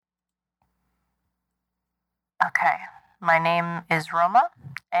Okay, my name is Roma,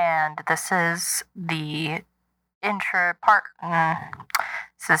 and this is the intro part.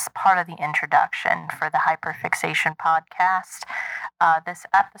 This is part of the introduction for the Hyperfixation podcast. This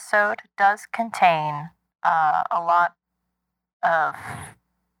episode does contain a lot of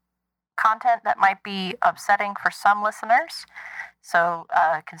content that might be upsetting for some listeners, so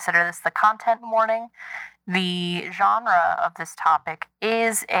consider this the content warning. The genre of this topic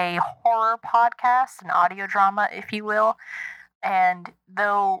is a horror podcast, an audio drama, if you will. And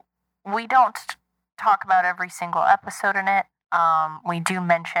though we don't talk about every single episode in it, we do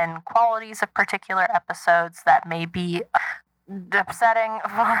mention qualities of particular episodes that may be upsetting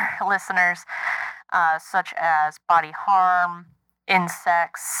for listeners, such as body harm,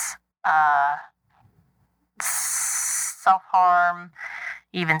 insects, self-harm,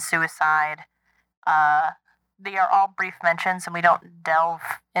 even suicide. They are all brief mentions, and we don't delve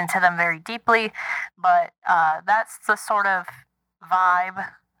into them very deeply, but that's the sort of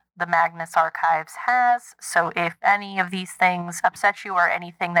vibe the Magnus Archives has. So if any of these things upset you, or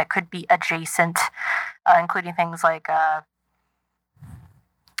anything that could be adjacent, including things like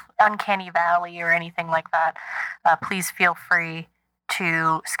Uncanny Valley or anything like that, please feel free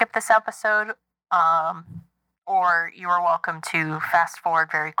to skip this episode, or you are welcome to fast forward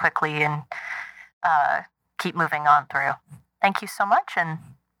very quickly and keep moving on through. Thank you so much, and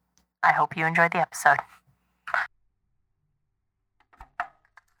I hope you enjoyed the episode.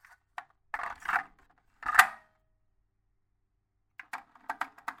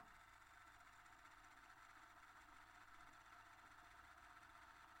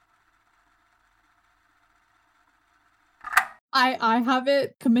 I have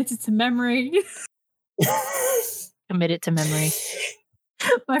it committed to memory. Committed to memory.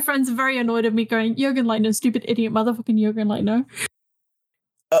 My friends are very annoyed at me going, Jürgen Leitner, stupid idiot, motherfucking Jürgen Leitner.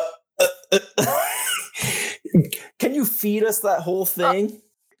 Can you feed us that whole thing?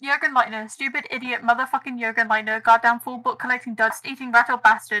 Jürgen Leitner, stupid idiot, motherfucking Jürgen Leitner, goddamn full book collecting dust, eating rattle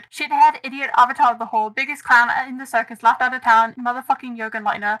bastard, shithead, idiot, avatar of the hall, biggest clown in the circus, laughed out of town, motherfucking Jürgen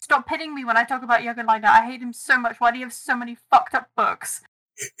Leitner. Stop pitting me when I talk about Jürgen Leitner. I hate him so much. Why do you have so many fucked up books?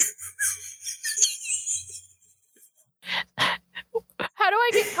 How do I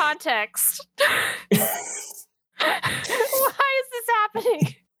get context? Why is this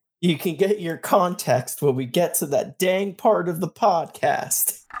happening? You can get your context when we get to that dang part of the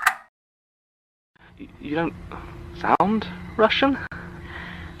podcast. You don't sound Russian?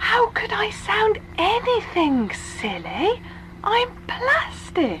 How could I sound anything, silly? I'm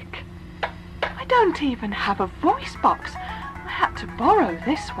plastic. I don't even have a voice box. I had to borrow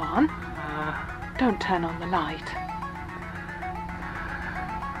this one. Don't turn on the light.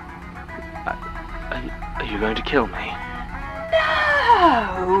 Are you going to kill me?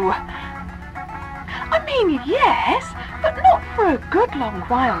 No! I mean, yes, but not for a good long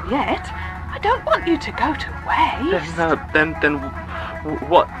while yet. I don't want you to go to waste. Then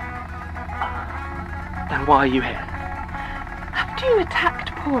what? Then why are you here? After you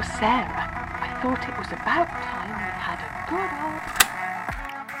attacked poor Sarah, I thought it was about time we had a good old...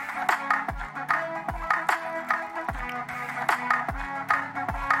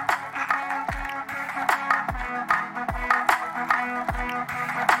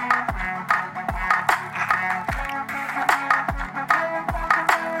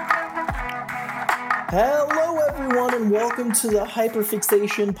 Hello, everyone, and welcome to the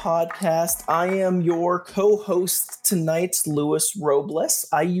Hyperfixation podcast. I am your co-host tonight, Louis Robles.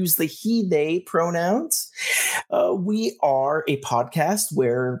 I use the he, they pronouns. We are a podcast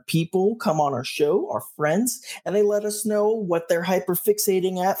where people come on our show, our friends, and they let us know what they're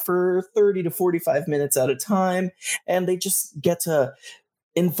hyperfixating at for 30 to 45 minutes at a time, and they just get to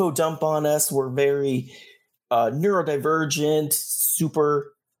info dump on us. We're very neurodivergent,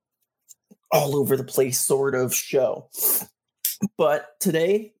 super all over the place sort of show. But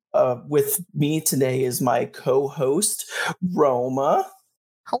today, with me today is my co-host, Roma.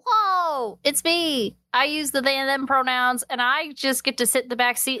 Hello, it's me. I use the they and them pronouns, and I just get to sit in the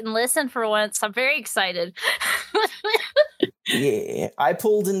back seat and listen for once. I'm very excited. Yeah, I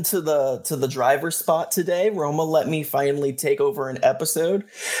pulled into the driver's spot today. Roma let me finally take over an episode.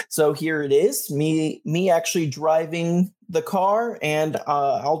 So here it is, me actually driving the car, and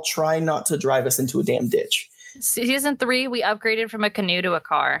I'll try not to drive us into a damn ditch. Season 3, we upgraded from a canoe to a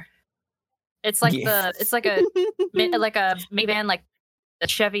car. It's like it's like a minivan, like the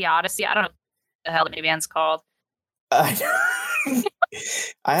Chevy Odyssey. I don't know what the hell the minivan's called. I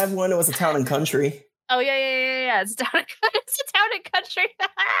have one that was a town and country. Oh yeah. It's a town and country.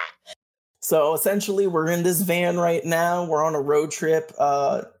 So essentially, we're in this van right now. We're on a road trip.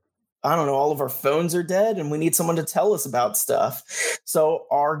 I don't know, all of our phones are dead and we need someone to tell us about stuff. So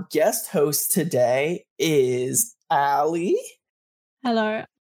our guest host today is Allie. Hello.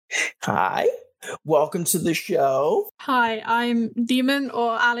 Hi. Welcome to the show. Hi, I'm Demon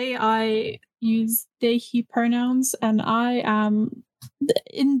or Ali. I use they, he pronouns, and I am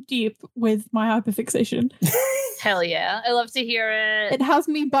in deep with my hyperfixation. Hell yeah. I love to hear it. It has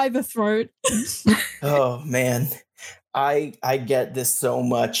me by the throat. Oh, man. I get this so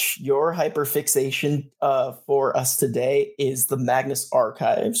much. Your hyperfixation for us today is the Magnus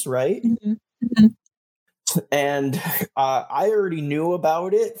archives, right? Mm-hmm. Mm-hmm. And I already knew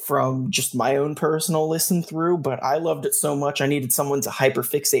about it from just my own personal listen through, but I loved it so much I needed someone to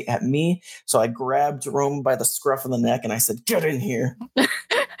hyperfixate at me. So I grabbed Roma by the scruff of the neck and I said, "Get in here."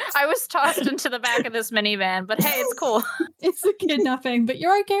 I was tossed into the back of this minivan, but hey, it's cool. It's a kidnapping, but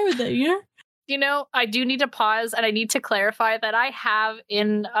you're okay with it, you know? You know, I do need to pause and I need to clarify that I have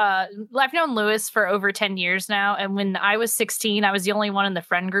I've known Lewis for over 10 years now. And when I was 16, I was the only one in the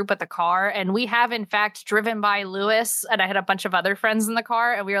friend group at the car. And we have, in fact, driven by Lewis, and I had a bunch of other friends in the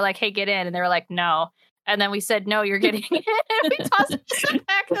car, and we were like, "Hey, get in." And they were like, "No." And then we said, "No, you're getting in." And we tossed it to the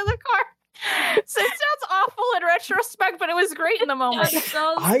back of the car. So it sounds awful in retrospect, but it was great in the moment.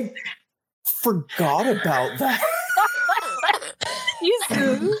 I forgot about that. You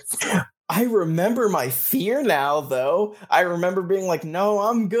goose. I remember my fear now, though. I remember being like, "No,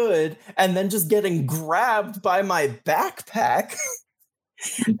 I'm good," and then just getting grabbed by my backpack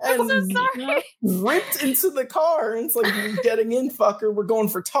I'm so and sorry. ripped into the car. And it's like, "You're getting in, fucker. We're going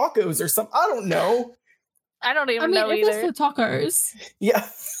for tacos or something." I don't know. I don't even I mean, know if either. it's for tacos, Yeah.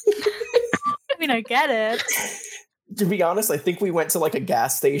 I mean, I get it. To be honest, I think we went to like a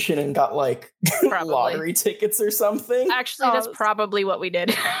gas station and got like Probably. lottery tickets or something. Actually, that's probably what we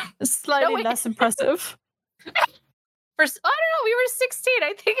did. Slightly wait. less impressive. I don't know. We were 16.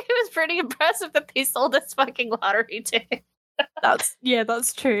 I think it was pretty impressive that they sold us fucking lottery tickets. That's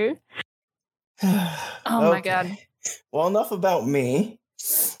true. Oh my god. Well, enough about me.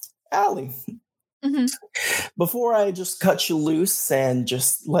 Allie, Mm-hmm. before I just cut you loose and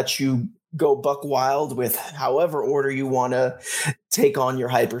just let you go buck wild with however order you want to take on your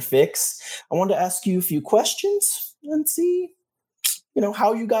hyperfix, I want to ask you a few questions and see,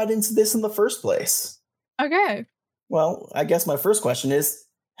 how you got into this in the first place. Okay. Well, I guess my first question is,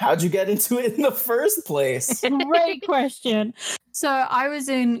 how'd you get into it in the first place? Great question. So I was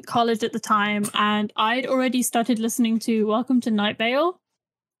in college at the time, and I'd already started listening to Welcome to Night Vale.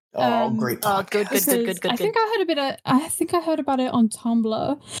 Great Oh, podcast. good. I think I heard about it on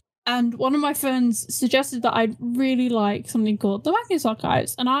Tumblr, and one of my friends suggested that I'd really like something called the Magnus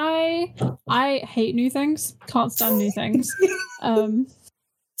Archives, and I hate new things, can't stand new things, and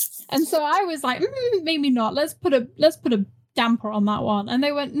so I was like, maybe not. Let's put a damper on that one. And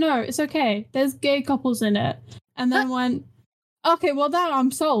they went, "No, it's okay. There's gay couples in it." And then went, "Okay, well then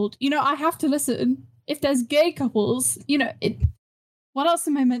I'm sold. I have to listen. If there's gay couples, what else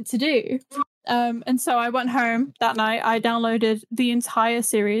am I meant to do?" And so I went home that night. I downloaded the entire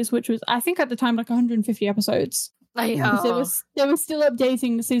series, which was, I think at the time, like 150 episodes. They were still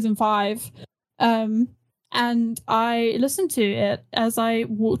updating season 5. And I listened to it as I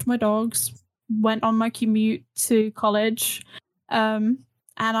walked my dogs, went on my commute to college. And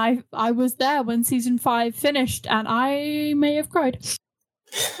I was there when season 5 finished, and I may have cried.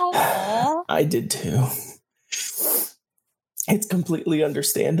 Aww. I did too. It's completely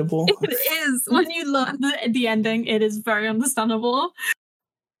understandable. It is. When you learn the ending, it is very understandable.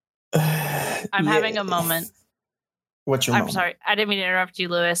 I'm having a moment. What's your I'm moment? sorry. I didn't mean to interrupt you,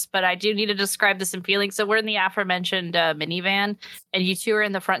 Lewis, but I do need to describe this in feeling. So we're in the aforementioned minivan, and you two are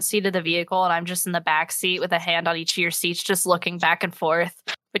in the front seat of the vehicle, and I'm just in the back seat with a hand on each of your seats, just looking back and forth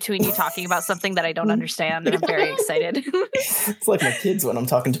between you talking about something that I don't understand, and I'm very excited. It's like my kids when I'm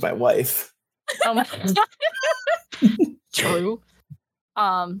talking to my wife. Oh my True.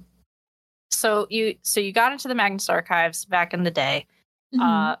 So you got into the Magnus archives back in the day.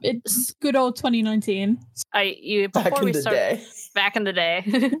 It's good old 2019. Back in the day.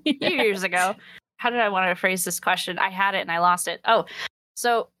 A few years ago. How did I want to phrase this question? I had it and I lost it. Oh,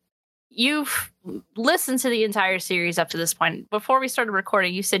 so you've listened to the entire series up to this point. Before we started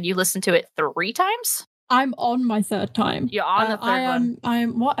recording, you said you listened to it 3 times? I'm on my 3rd time. You're on the 3rd one.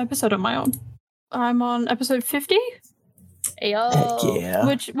 I'm what episode am I on? I'm on episode 50. Ayo. Heck yeah.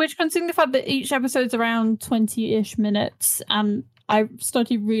 Which considering the fact that each episode's around 20-ish minutes, and I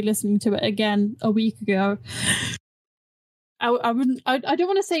started re-listening to it again a week ago. I don't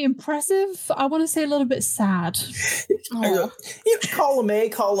want to say impressive. I want to say a little bit sad. Column A,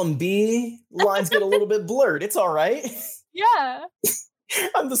 column B, lines get a little bit blurred. It's all right. Yeah.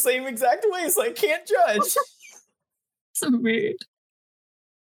 I'm the same exact way, so I can't judge. So rude.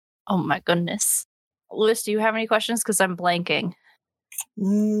 Oh my goodness. Lewis, do you have any questions? Because I'm blanking.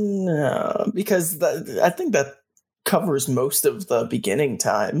 No, because I think that covers most of the beginning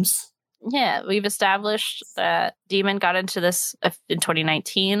times. Yeah, we've established that Demon got into this in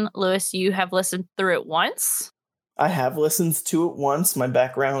 2019. Lewis, you have listened through it once. I have listened to it once. My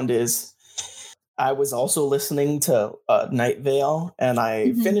background is I was also listening to Night Vale, and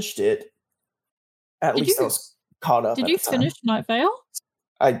I finished it. At least I was caught up. Did you finish Night Vale?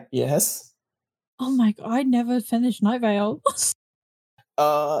 Yes. Oh my god, I never finished Night Vale.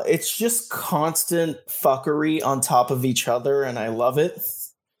 It's just constant fuckery on top of each other, and I love it.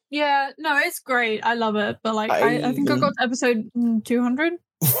 Yeah, no, it's great. I love it. But like, I think I got to episode 200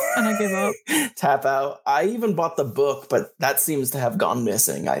 and I give up. Tap out. I even bought the book, but that seems to have gone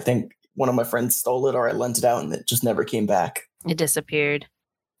missing. I think one of my friends stole it or I lent it out and it just never came back. It disappeared.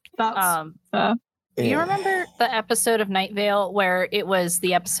 That's fair. Do you remember the episode of Night Vale where it was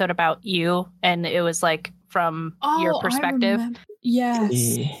the episode about you and it was like from your perspective?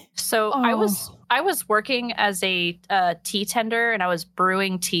 Yes. So I was working as a tea tender and I was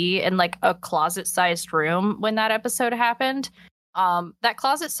brewing tea in like a closet-sized room when that episode happened. That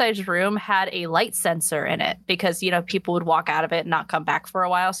closet-sized room had a light sensor in it because, you know, people would walk out of it and not come back for a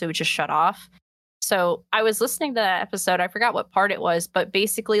while, so it would just shut off. So I was listening to that episode. I forgot what part it was, but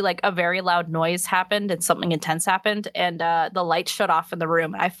basically like a very loud noise happened and something intense happened and the light shut off in the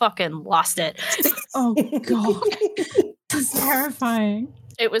room. I fucking lost it. Oh, God. That's terrifying.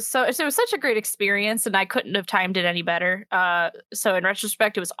 It was such a great experience and I couldn't have timed it any better. So in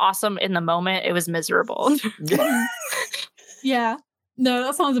retrospect, it was awesome. In the moment, it was miserable. Yeah. No,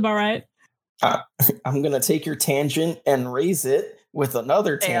 that sounds about right. I'm going to take your tangent and raise it with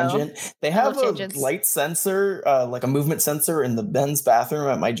another tangent. They have a light sensor, like a movement sensor in the men's bathroom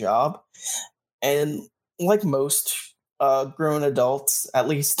at my job. And like most grown adults, at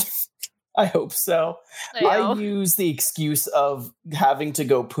least I hope so, I use the excuse of having to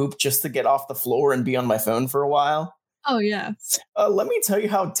go poop just to get off the floor and be on my phone for a while. Oh, yeah. Let me tell you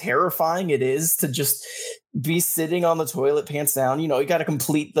how terrifying it is to just be sitting on the toilet pants down. You know, you got to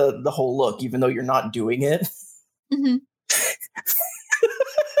complete the whole look, even though you're not doing it. Mm-hmm.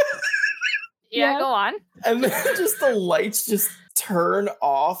 Yeah, go on. And then just the lights just turn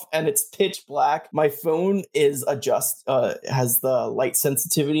off and it's pitch black. My phone is has the light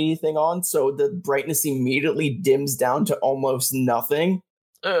sensitivity thing on, so the brightness immediately dims down to almost nothing.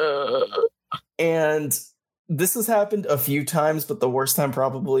 And this has happened a few times, but the worst time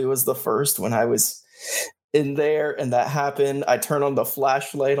probably was the first when I was in there and that happened. I turn on the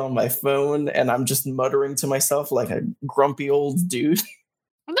flashlight on my phone and I'm just muttering to myself like a grumpy old dude.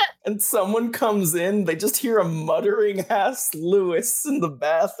 And someone comes in, they just hear a muttering ass Lewis in the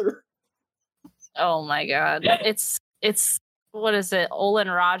bathroom. Oh my God. It's what is it? Olin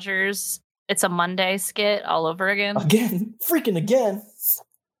Rogers. It's a Monday skit all over again. Freaking again.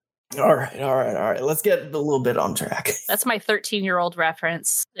 All right. Let's get a little bit on track. That's my 13-year-old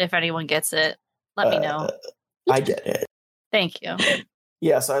reference. If anyone gets it, let me know. I get it. Thank you.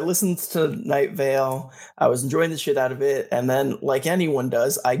 Yeah, so I listened to Night Vale. I was enjoying the shit out of it. And then, like anyone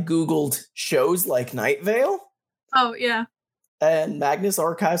does, I Googled shows like Night Vale. Oh, yeah. And Magnus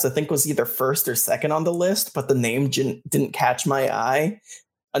Archives, I think, was either first or second on the list, but the name didn't catch my eye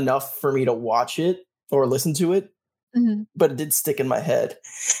enough for me to watch it or listen to it. Mm-hmm. But it did stick in my head.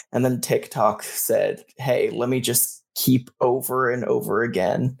 And then TikTok said, hey, let me just keep over and over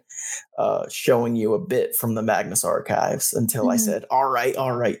again showing you a bit from the Magnus Archives until I said, all right,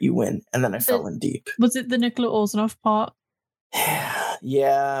 you win. And then I fell in deep. Was it the Nicola Orzanoff part?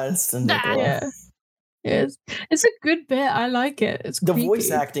 Yeah, it's the Nicola. Yeah. It's a good bit. I like it. It's the creepy. voice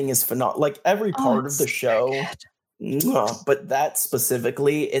acting is phenomenal. Like every part of the show, but that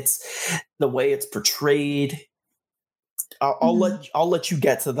specifically, it's the way it's portrayed. I'll let you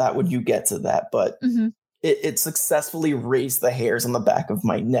get to that when you get to that, but it successfully raised the hairs on the back of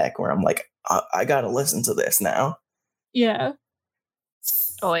my neck where I'm like, I gotta listen to this now. Yeah.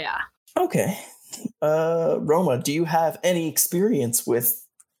 Oh yeah. Okay. Roma, do you have any experience with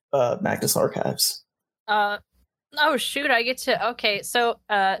Magnus Archives? Oh shoot, I get to. Okay, so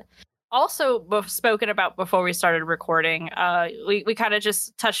also spoken about before we started recording. We kind of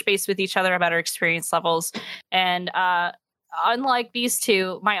just touched base with each other about our experience levels, and unlike these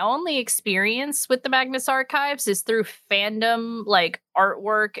two, my only experience with the Magnus Archives is through fandom, like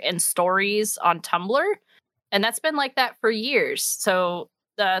artwork and stories on Tumblr, and that's been like that for years. So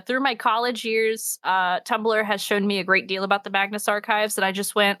through my college years, Tumblr has shown me a great deal about the Magnus Archives, and I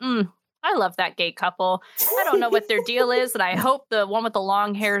just went, I love that gay couple. I don't know what their deal is, and I hope the one with the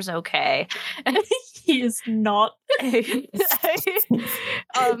long hair is okay. He is not.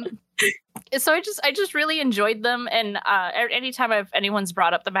 So I just really enjoyed them, and anytime anyone's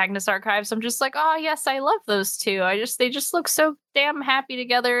brought up the Magnus archives, I'm just like, oh yes, I love those two. They just look so damn happy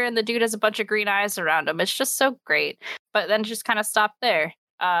together, and the dude has a bunch of green eyes around him. It's just so great. But then just kind of stopped there.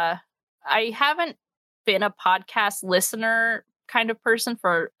 I haven't been a podcast listener kind of person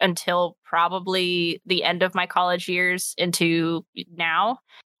until probably the end of my college years into now.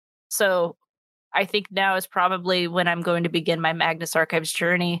 So I think now is probably when I'm going to begin my Magnus Archives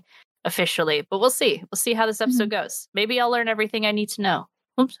journey officially. But we'll see. We'll see how this episode goes. Maybe I'll learn everything I need to know.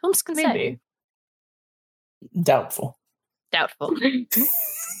 Whom's can say? Doubtful.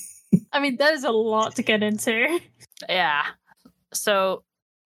 I mean, there's a lot to get into. Yeah. So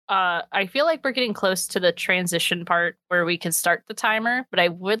I feel like we're getting close to the transition part where we can start the timer, but I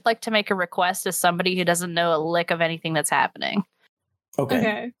would like to make a request as somebody who doesn't know a lick of anything that's happening.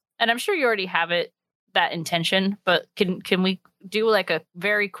 Okay. And I'm sure you already have that intention, but can we do like a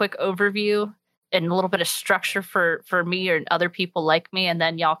very quick overview and a little bit of structure for me or other people like me, and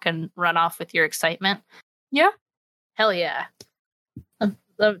then y'all can run off with your excitement? Yeah. Hell yeah.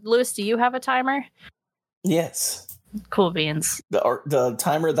 Lewis, do you have a timer? Yes. Cool beans. The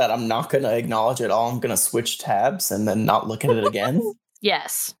timer that I'm not going to acknowledge at all, I'm going to switch tabs and then not look at it again.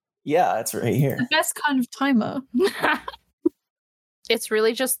 Yes. Yeah, it's right here. The best kind of timer. It's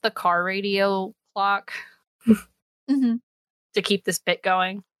really just the car radio clock to keep this bit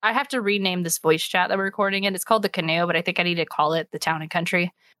going. I have to rename this voice chat that we're recording in. It's called The Canoe, but I think I need to call it The Town and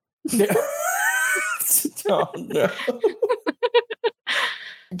Country. Oh, no.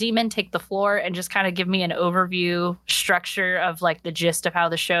 Demon, take the floor and just kind of give me an overview structure of like the gist of how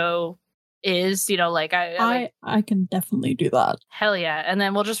the show is. You know, like I can definitely do that. Hell yeah. And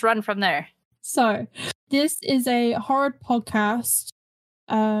then we'll just run from there. So this is a horror podcast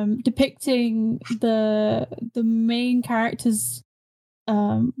depicting the main character's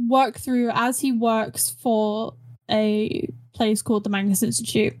work through as he works for a place called the Magnus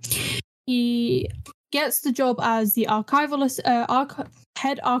Institute. He gets the job as the archivalist,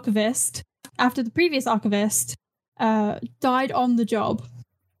 head archivist after the previous archivist died on the job.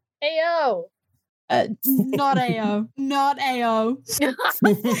 Ayo. Not AO. Not AO.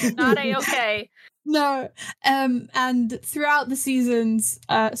 Not A-okay. No. And throughout the seasons,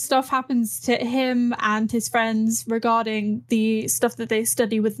 stuff happens to him and his friends regarding the stuff that they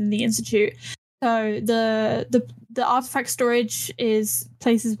study within the Institute. So the artifact storage is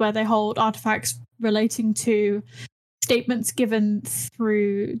places where they hold artifacts relating to statements given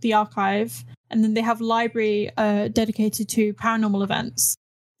through the archive. And then they have library dedicated to paranormal events.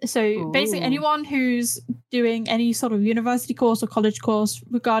 So basically anyone who's doing any sort of university course or college course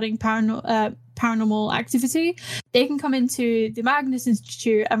regarding paranormal activity, they can come into the Magnus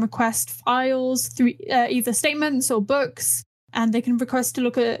Institute and request files through either statements or books, and they can request to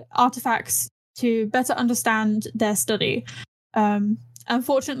look at artifacts to better understand their study.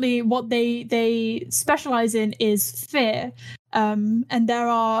 Unfortunately, what they specialize in is fear, and there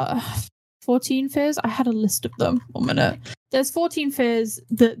are 14 fears. I had a list of them. 1 minute. There's 14 fears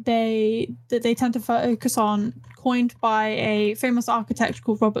that they tend to focus on, coined by a famous architect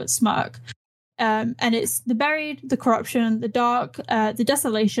called Robert Smirk. And it's the buried, the corruption, the dark, the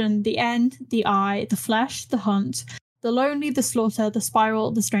desolation, the end, the eye, the flesh, the hunt, the lonely, the slaughter, the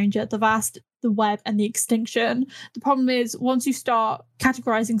spiral, the stranger, the vast, the web, and the extinction. The problem is, once you start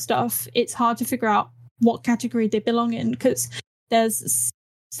categorizing stuff, it's hard to figure out what category they belong in, because there's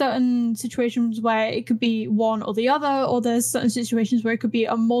certain situations where it could be one or the other, or there's certain situations where it could be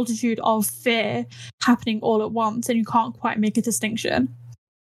a multitude of fear happening all at once, and you can't quite make a distinction.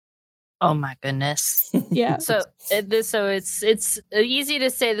 Oh my goodness. Yeah. So it's easy to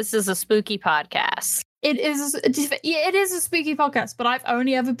say this is a spooky podcast. It is a spooky podcast, but I've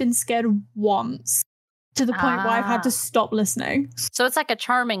only ever been scared once, to the point where I've had to stop listening. So it's like a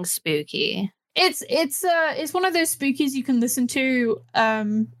charming spooky. It's one of those spookies you can listen to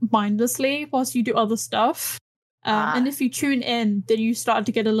mindlessly whilst you do other stuff. And if you tune in, then you start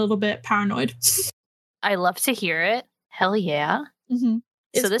to get a little bit paranoid. I love to hear it. Hell yeah. Mm-hmm.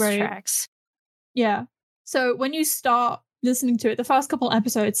 So this great. tracks. Yeah. So when you start listening to it, the first couple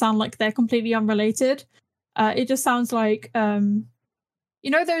episodes sound like they're completely unrelated. It just sounds like, you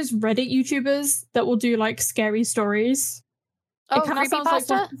know those Reddit YouTubers that will do like scary stories? Oh, it kind of sounds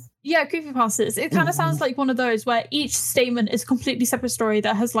like creepypastas. It kind of sounds like one of those where each statement is a completely separate story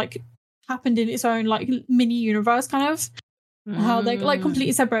that has like happened in its own like mini universe, kind of. How they're like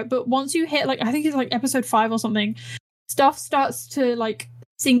completely separate. But once you hit like, I think it's like episode 5 or something, stuff starts to like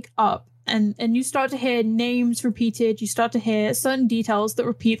sync up and you start to hear names repeated, you start to hear certain details that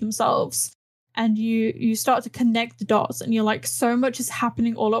repeat themselves, and you start to connect the dots, and you're like, so much is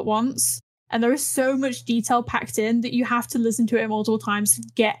happening all at once, and there is so much detail packed in that you have to listen to it multiple times to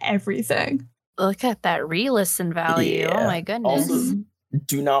get everything. Look at that re-listen value. Yeah. Oh my goodness. Also,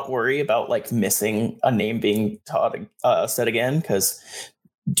 do not worry about like missing a name being said again, because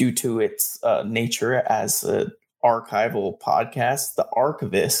due to its nature as an archival podcast, the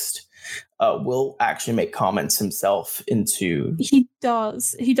archivist will actually make comments himself into. He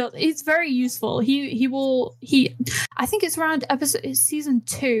does. It's very useful. I think it's around season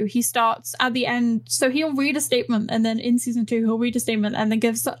 2. He starts at the end, so he'll read a statement, and then in season 2 he'll read a statement and then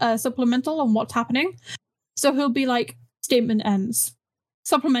gives a supplemental on what's happening. So he'll be like, statement ends,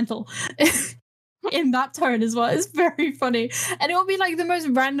 supplemental. In that tone as well. It's very funny. And it'll be like the most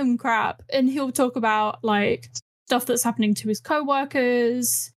random crap. And he'll talk about like stuff that's happening to his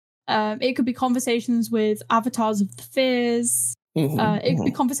co-workers. It could be conversations with avatars of the fears. It could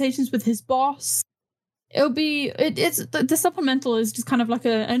be conversations with his boss. It'll be it's the supplemental is just kind of like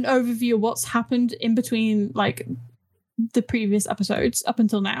an overview of what's happened in between like the previous episodes up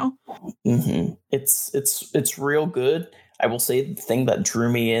until now. It's real good. I will say the thing that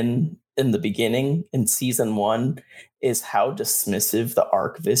drew me in the beginning in season 1 is how dismissive the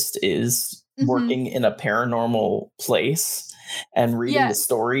archivist is working in a paranormal place and reading the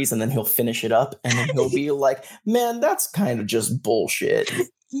stories, and then he'll finish it up and then he'll be like, man, that's kind of just bullshit.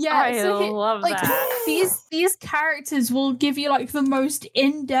 Yeah, I love that. These characters will give you like the most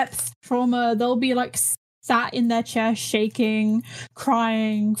in-depth trauma. They'll be like sat in their chair shaking,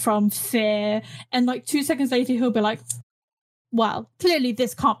 crying from fear, and like 2 seconds later he'll be like, well, clearly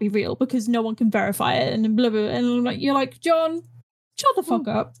this can't be real because no one can verify it, and blah blah. And like, you're like, John, shut the fuck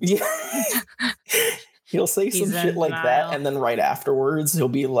up. Yeah. He'll say some shit like that, and then right afterwards he'll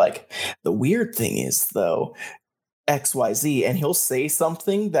be like, the weird thing is though, XYZ, and he'll say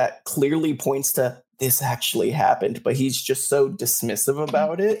something that clearly points to this actually happened, but he's just so dismissive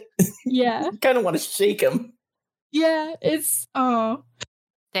about it. Yeah. You kind of want to shake him. Yeah, it's Damn.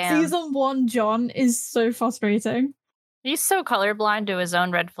 Season 1 John is so frustrating. He's so colorblind to his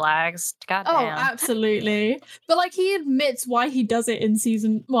own red flags. Goddamn. Oh, absolutely. But like he admits why he does it in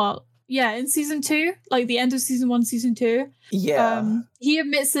season 2, like the end of season 1, season 2. Yeah. He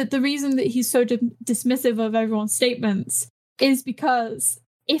admits that the reason that he's so dismissive of everyone's statements is because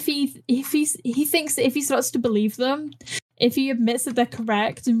if he thinks that if he starts to believe them, if he admits that they're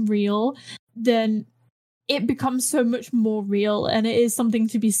correct and real, then it becomes so much more real, and it is something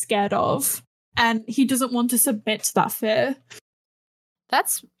to be scared of. And he doesn't want to submit to that fear.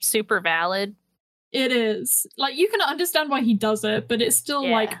 That's super valid. It is. Like, you can understand why he does it, but it's still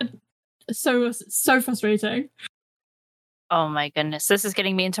like so frustrating. Oh my goodness. This is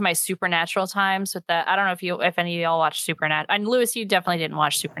getting me into my Supernatural times with that. I don't know if any of y'all watched Supernatural. And Lewis, you definitely didn't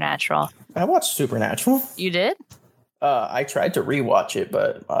watch Supernatural. I watched Supernatural. You did? I tried to rewatch it,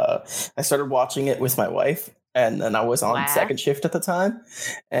 but I started watching it with my wife, and then I was on second shift at the time,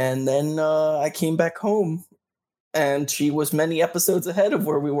 and then I came back home, and she was many episodes ahead of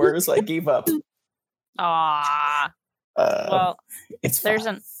where we were, so I gave up. Aww. Well,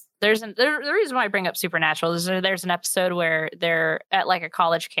 the reason why I bring up Supernatural is there's an episode where they're at like a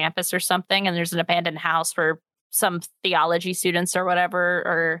college campus or something, and there's an abandoned house for some theology students or whatever,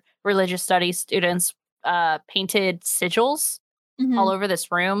 or religious studies students painted sigils all over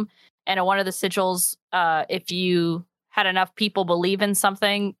this room. And in one of the sigils, if you had enough people believe in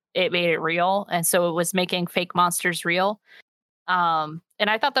something, it made it real. And so it was making fake monsters real. And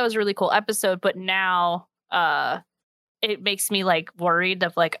I thought that was a really cool episode. But now it makes me like worried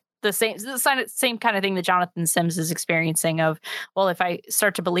of like the same kind of thing that Jonathan Sims is experiencing of, well, if I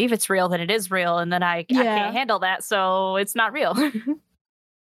start to believe it's real, then it is real. And then I can't handle that. So it's not real.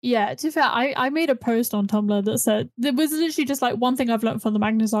 Yeah, to be fair, I made a post on Tumblr that said, there was literally just like, one thing I've learned from the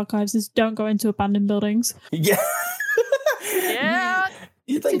Magnus archives is don't go into abandoned buildings. Yeah. Yeah.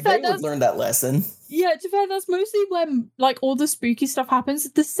 You think they would learn that lesson? Yeah, to be fair, that's mostly when like all the spooky stuff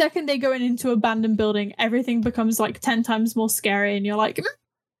happens. The second they go into an abandoned building, everything becomes like 10 times more scary, and you're like,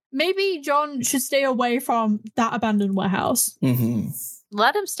 maybe John should stay away from that abandoned warehouse. Mm-hmm.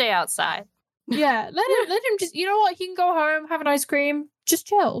 Let him stay outside. Yeah, let him just, you know what, he can go home, have an ice cream, just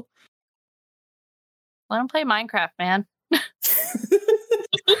chill. Let him play Minecraft, man.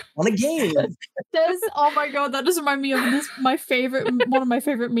 On a game. Oh my god, that does remind me of this. One of my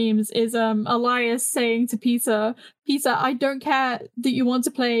favorite memes is Elias saying to Peter, I don't care that you want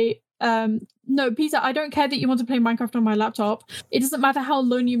to play no, Peter, I don't care that you want to play Minecraft on my laptop. It doesn't matter how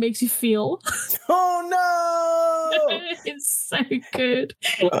lonely it makes you feel. Oh no! It's so good.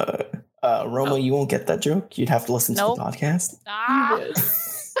 Roma, you won't get that joke. You'd have to listen Nope. to the podcast. Ah!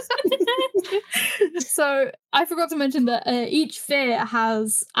 So I forgot to mention that each fear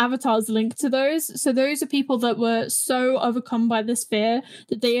has avatars linked to those. So those are people that were so overcome by this fear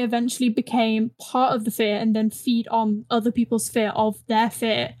that they eventually became part of the fear and then feed on other people's fear of their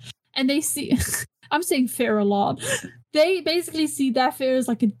fear. And they see, I'm saying fear a lot. They basically see their fear as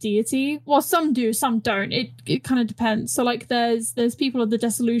like a deity. Well, some do, some don't. It kind of depends. So like there's people of the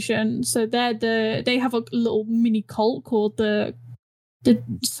Dissolution. So they have a little mini cult called the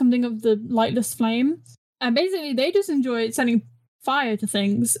something of the lightless flame, and basically they just enjoy setting fire to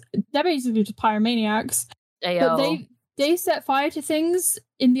things. They're basically just pyromaniacs. Ayo. But they set fire to things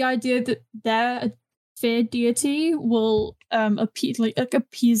in the idea that their fear deity will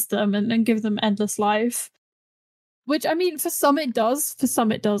appease them and give them endless life. Which, I mean, for some it does, for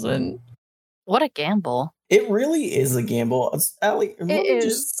some it doesn't. What a gamble. It really is a gamble. Allie, let me is.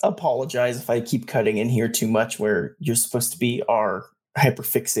 just apologize if I keep cutting in here too much where you're supposed to be our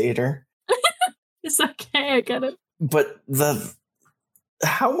hyperfixator. It's okay, I get it. But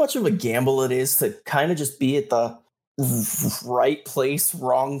how much of a gamble it is to kind of just be at the right place,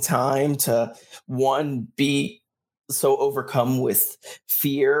 wrong time, to one, be so overcome with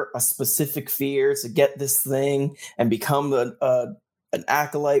fear, a specific fear, to get this thing and become an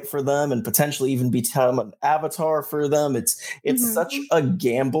acolyte for them and potentially even become an avatar for them. It's such a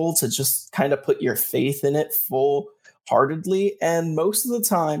gamble to just kind of put your faith in it full-heartedly, and most of the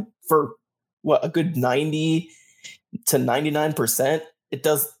time, for a good 90 to 99%, it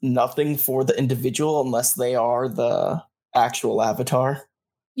does nothing for the individual unless they are the actual avatar.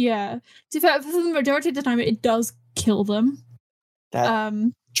 Yeah. To be fair, for the majority of the time, it does kill them. That's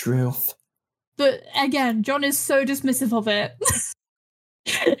true. But again, John is so dismissive of it.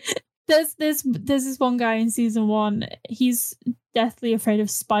 There's this one guy in season 1. He's deathly afraid of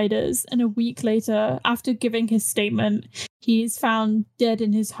spiders, and a week later, after giving his statement, he's found dead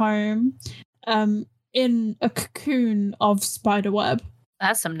in his home, in a cocoon of spiderweb.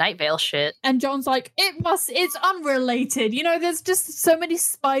 That's some Night Vale shit. And John's like, it's unrelated. You know, there's just so many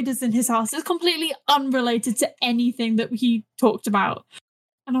spiders in his house. It's completely unrelated to anything that he talked about.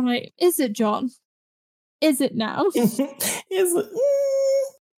 And I'm like, is it, John? Is it now? Is it?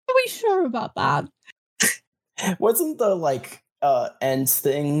 Are we sure about that? Wasn't the end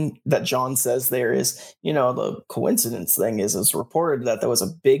thing that John says there is, the coincidence thing is it's reported that there was a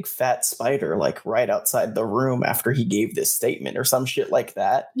big fat spider right outside the room after he gave this statement or some shit like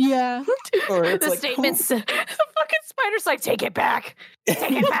that. Yeah. Or it's the statement's the fucking spider's like, take it back.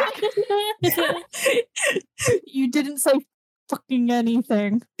 Take it back. You didn't say fucking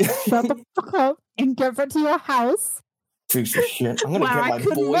anything. Shut the fuck up and get back to your house. Piece of shit. I'm gonna Where get my I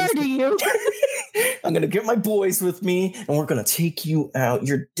could boys. murder you. I'm gonna get my boys with me, and we're gonna take you out.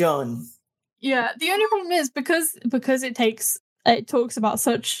 You're done. Yeah. The only problem is because it talks about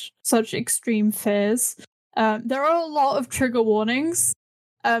such extreme fears. There are a lot of trigger warnings.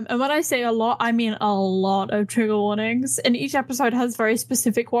 And when I say a lot, I mean a lot of trigger warnings. And each episode has very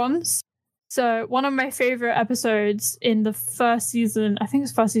specific ones. So one of my favorite episodes in the first season, I think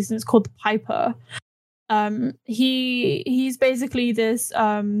it's first season, it's called The Piper. He's basically this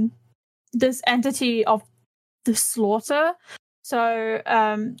this entity of the slaughter. So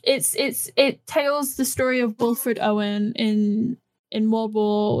it tells the story of Wilfred Owen in World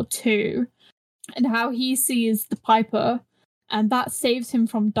War II and how he sees the Piper, and that saves him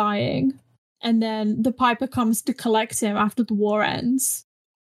from dying. And then the Piper comes to collect him after the war ends.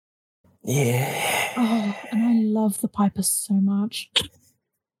 Yeah. Oh, and I love the Piper so much.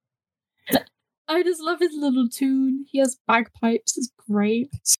 I just love his little tune. He has bagpipes. It's great.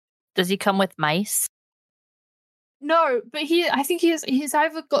 Does he come with mice? No, but I think he's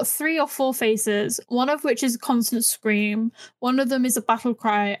either got 3 or 4 faces, one of which is a constant scream, one of them is a battle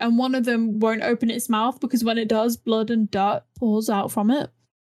cry, and one of them won't open its mouth because when it does, blood and dirt pours out from it.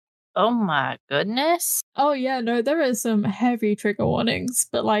 Oh my goodness. Oh yeah, no, there are some heavy trigger warnings,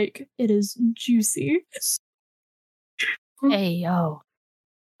 but it is juicy. Hey yo.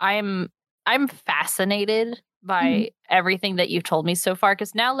 I'm fascinated by everything that you've told me so far,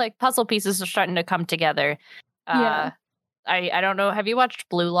 because now puzzle pieces are starting to come together. Yeah. I don't know. Have you watched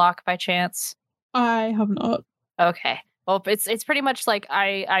Blue Lock by chance? I have not. Okay. Well, it's pretty much like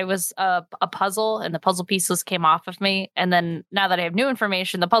I was a puzzle and the puzzle pieces came off of me. And then now that I have new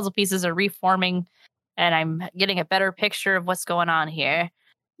information, the puzzle pieces are reforming and I'm getting a better picture of what's going on here.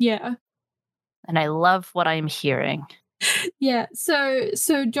 Yeah. And I love what I'm hearing. Yeah, so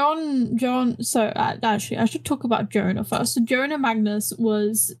John. So actually, I should talk about Jonah first. So Jonah Magnus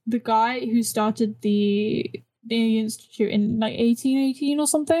was the guy who started the institute in like 1818 or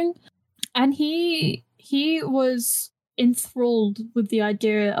something, and he was enthralled with the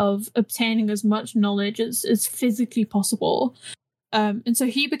idea of obtaining as much knowledge as physically possible. And so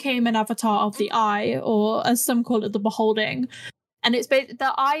he became an avatar of the eye, or as some call it, the beholding. And it's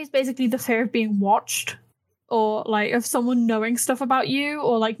the eye is basically the fear of being watched, or like of someone knowing stuff about you,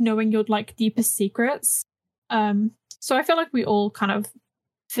 or like knowing your like deepest secrets. So I feel like we all kind of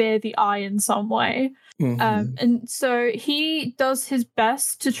fear the eye in some way. Mhm. And so he does his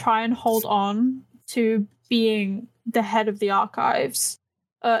best to try and hold on to being the head of the archives,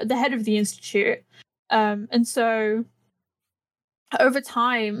 the head of the institute. And so over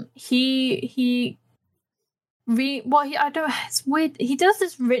time, it's weird. He does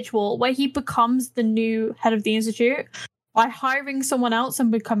this ritual where he becomes the new head of the institute by hiring someone else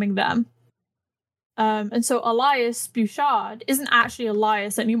and becoming them. And so Elias Bouchard isn't actually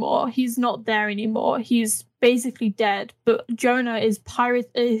Elias anymore. He's not there anymore. He's basically dead. But Jonah is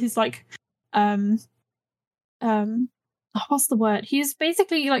he's like, what's the word? He's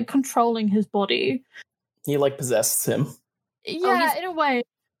basically like controlling his body. He like possessed him. Yeah, in a way.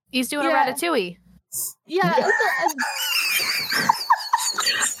 He's doing Yeah. a Ratatouille. Yeah,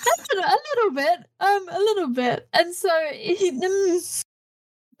 a little bit. And so he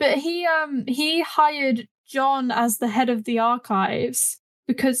hired John as the head of the archives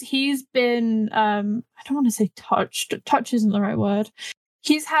because he's been I don't want to say touched. Touch isn't the right word.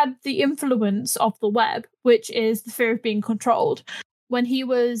 He's had the influence of the web, which is the fear of being controlled. When he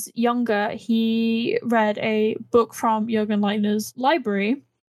was younger, he read a book from Jürgen Leitner's library.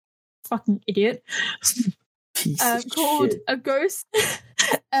 Fucking idiot. Called Shit. A Ghost,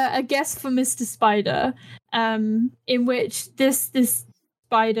 A Guest for Mr. Spider, in which this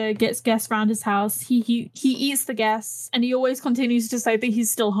spider gets guests around his house. He eats the guests, and he always continues to say that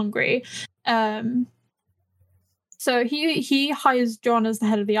he's still hungry. So he hires John as the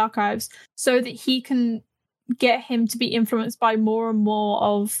head of the archives so that he can get him to be influenced by more and more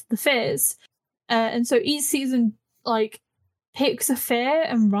of the fears. And so each season, like, picks a fear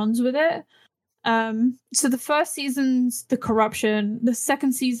and runs with it. So the first season's the corruption. The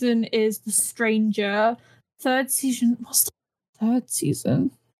second season is the stranger. Third season, what's the third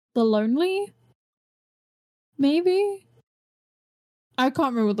season? The lonely? Maybe? I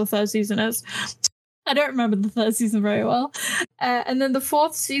can't remember what the third season is. I don't remember the third season very well. And then the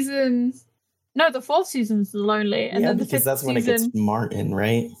fourth season... No, the fourth season's the lonely. And then the because fifth that's when season... it gets Martin,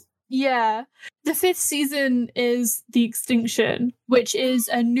 right? Yeah. The fifth season is The Extinction, which is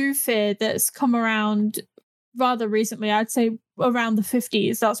a new fear that's come around rather recently. I'd say around the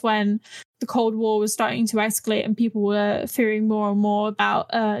 50s. That's when the Cold War was starting to escalate and people were fearing more and more about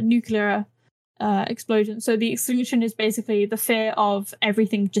nuclear explosion. So The Extinction is basically the fear of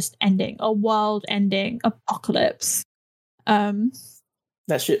everything just ending, a world-ending apocalypse.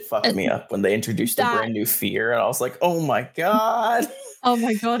 That shit fucked me up when they introduced a brand new fear, and I was like, "Oh my god!" Oh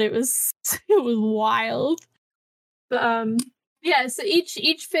my god, it was wild. But yeah. So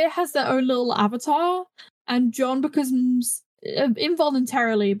each fear has their own little avatar, and John becomes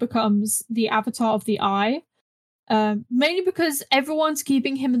involuntarily becomes the avatar of the eye, mainly because everyone's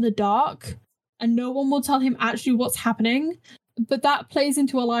keeping him in the dark, and no one will tell him actually what's happening. But that plays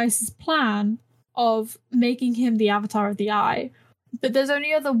into Elias's plan of making him the avatar of the eye. But there's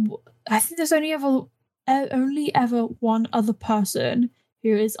only ever one other person who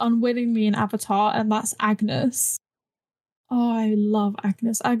is unwillingly an avatar, and that's Agnes. Oh, I love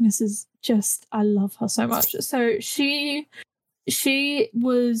Agnes. Agnes is just, I love her so much. So she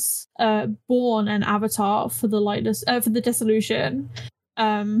was born an avatar for the lightness, for the dissolution,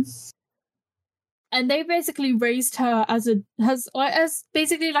 and they basically raised her as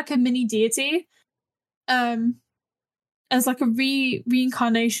basically like a mini deity, as like a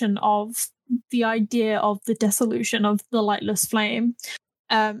reincarnation of the idea of the dissolution of the lightless flame,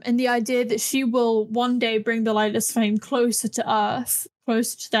 and the idea that she will one day bring the lightless flame closer to Earth,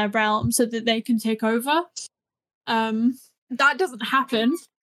 closer to their realm, so that they can take over. That doesn't happen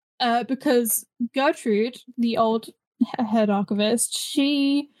because Gertrude, the old head archivist,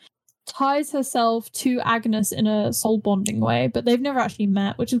 she ties herself to Agnes in a soul bonding way, but they've never actually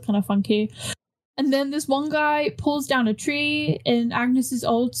met, which is kind of funky. And then this one guy pulls down a tree in Agnes's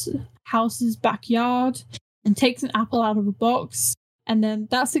old house's backyard and takes an apple out of a box. And then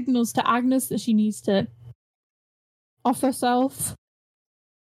that signals to Agnes that she needs to off herself.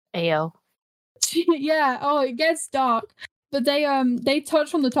 Ayo. Yeah, oh, it gets dark. But they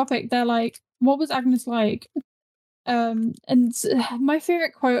touch on the topic. They're like, what was Agnes like? And my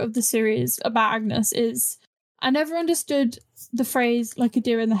favorite quote of the series about Agnes is, "I never understood the phrase like a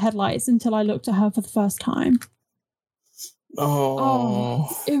deer in the headlights until I looked at her for the first time." Oh,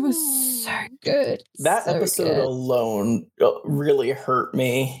 it was so good. That so episode good. alone really hurt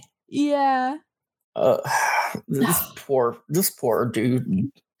me. Yeah. This poor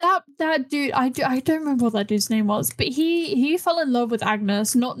dude. That dude, I don't remember what that dude's name was, but he fell in love with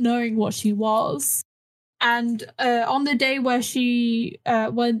Agnes, not knowing what she was. And on the day where she,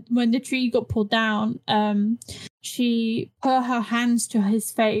 when the tree got pulled down, she put her hands to his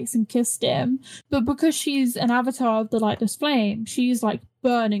face and kissed him. But because she's an avatar of the lightless flame, she's like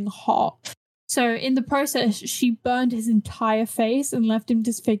burning hot. So in the process, she burned his entire face and left him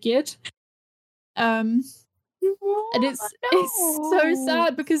disfigured. And it's so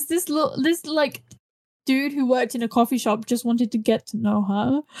sad because this like dude who worked in a coffee shop just wanted to get to know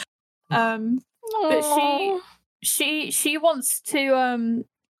her. But she wants to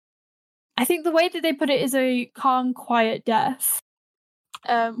I think the way that they put it is a calm, quiet death.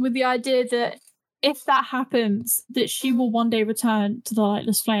 With the idea that if that happens, that she will one day return to the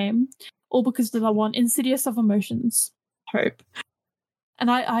lightless flame, all because of that one insidious of emotions, hope.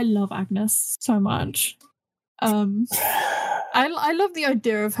 And I love Agnes so much. I love the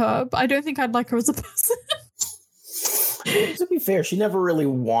idea of her, but I don't think I'd like her as a person. To be fair, she never really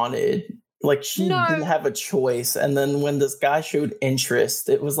wanted. Like, she didn't have a choice. And then when this guy showed interest,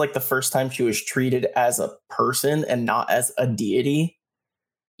 it was like the first time she was treated as a person and not as a deity.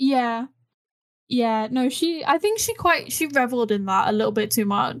 Yeah. Yeah. No, I think she reveled in that a little bit too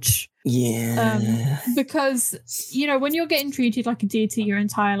much. Yeah. Because, when you're getting treated like a deity your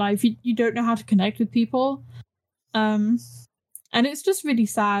entire life, you don't know how to connect with people. And it's just really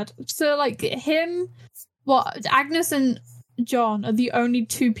sad. So, like, Agnes and John are the only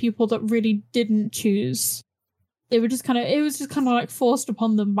two people that really didn't choose. It was just kind of like forced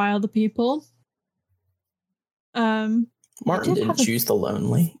upon them by other people. Martin didn't choose the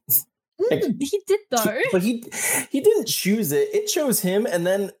lonely. He did though. But he didn't choose it. It chose him, and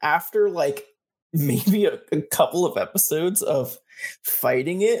then after like maybe a couple of episodes of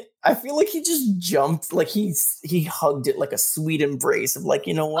fighting it, I feel like he just jumped, like he hugged it like a sweet embrace of like,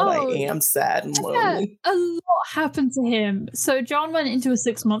 you know what, I am sad and lonely. Yeah, a lot happened to him. So John went into a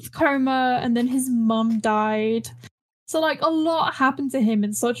 6-month coma, and then his mum died. So like a lot happened to him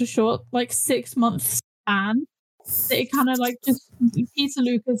in such a short like 6-month span that it kind of like just Peter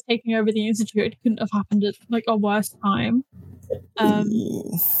Lucas taking over the Institute couldn't have happened at like a worse time.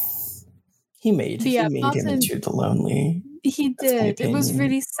 He made him into the lonely. He did. It was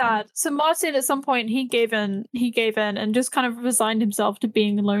really sad. So Martin, at some point, he gave in and just kind of resigned himself to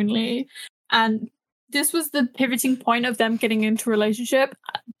being lonely. And this was the pivoting point of them getting into a relationship.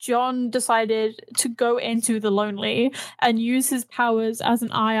 John decided to go into the lonely and use his powers as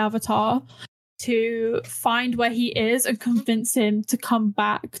an eye avatar to find where he is and convince him to come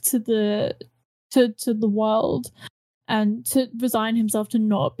back to the world and to resign himself to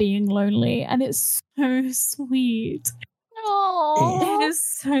not being lonely. And it's so sweet. Oh, it is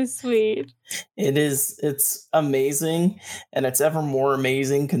so sweet. It is. It's amazing, and it's ever more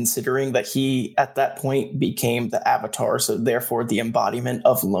amazing considering that he, at that point, became the avatar, so therefore the embodiment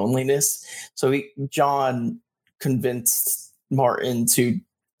of loneliness. So John convinced Martin to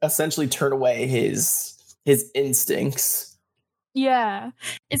essentially turn away his instincts. Yeah,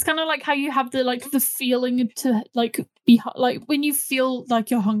 it's kind of like how you have the feeling to like be like when you feel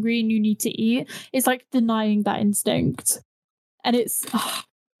like you're hungry and you need to eat. It's like denying that instinct. And it's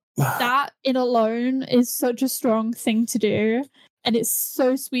that in alone is such a strong thing to do. And it's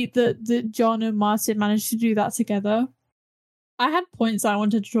so sweet that John and Martin managed to do that together. I had points I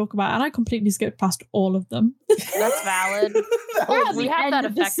wanted to talk about, and I completely skipped past all of them. That's valid. We have that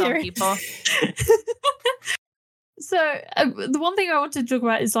effect on people. So the one thing I wanted to talk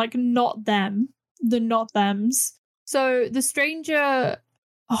about is like not thems. So the stranger...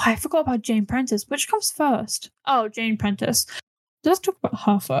 Oh, I forgot about Jane Prentice. Which comes first? Oh, Jane Prentice. Let's talk about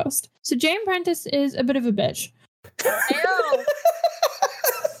her first. So Jane Prentice is a bit of a bitch.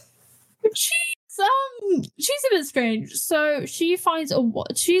 She's a bit strange. So she finds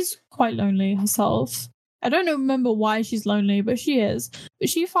she's quite lonely herself. I don't remember why she's lonely, but she is. But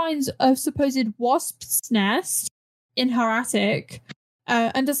she finds a supposed wasp's nest in her attic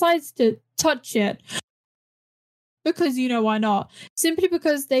and decides to touch it. Because, why not? Simply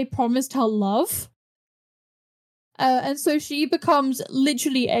because they promised her love. And so she becomes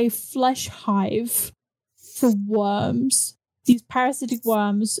literally a flesh hive for worms. These parasitic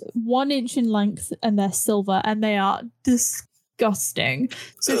worms, 1 inch in length, and they're silver, and they are disgusting.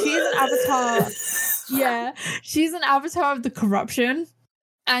 So she's an avatar. Yeah, she's an avatar of the corruption.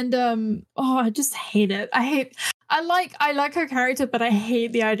 And I just hate it. I like her character, but I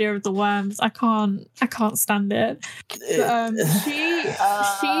hate the idea of the worms. I can't stand it. But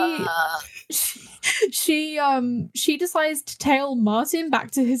she decides to tail Martin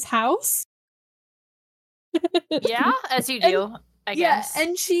back to his house. Yeah, as you do, I guess. Yeah,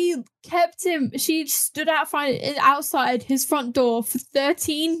 and she kept him. She stood outside his front door for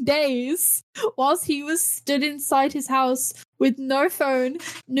 13 days whilst he was stood inside his house with no phone,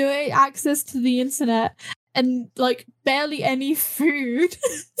 no access to the internet, and like barely any food.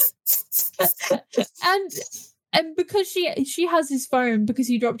 and because she has his phone because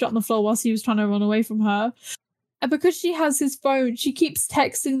he dropped it on the floor whilst he was trying to run away from her. And because she has his phone, she keeps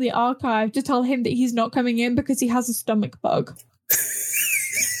texting the archive to tell him that he's not coming in because he has a stomach bug. I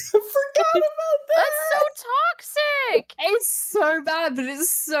forgot about that. That's so toxic. It's so bad, but it's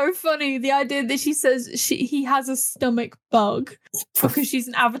so funny. The idea that she says he has a stomach bug because she's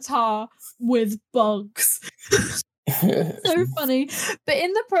an avatar with bugs. So funny. But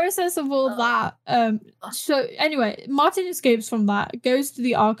in the process of all that, so anyway, Martin escapes from that, goes to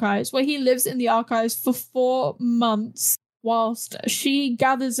the archives, where he lives in the archives for 4 months whilst she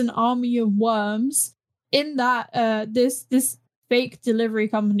gathers an army of worms in that this fake delivery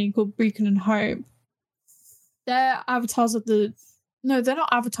company called Beacon and Hope. They're avatars of the... No, they're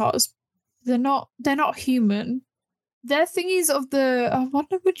not avatars. They're not human. They're thingies of the... what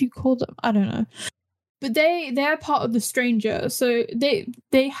would you call them? I don't know. But they're part of the Stranger, so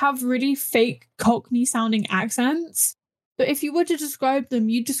they have really fake Cockney sounding accents. But if you were to describe them,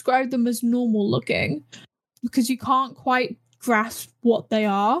 you describe them as normal looking because you can't quite grasp what they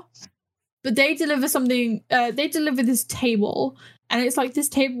are. But they deliver something. They deliver this table, and it's like this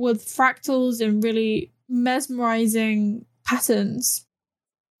table with fractals and really mesmerizing patterns.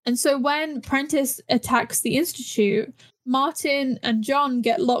 And so when Prentice attacks the Institute, Martin and John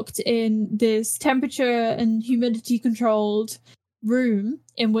get locked in this temperature and humidity controlled room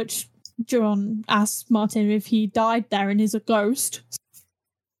in which John asks Martin if he died there and is a ghost.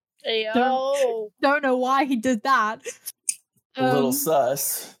 Don't know why he did that. A little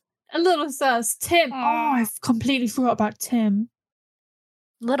sus. A little sus. Tim. Oh, I completely forgot about Tim.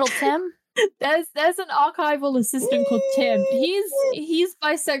 Little Tim? There's an archival assistant called Tim. He's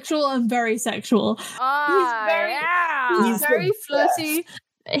bisexual and very sexual. He's very flirty.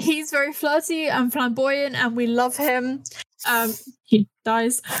 He's very flirty and flamboyant, and we love him. He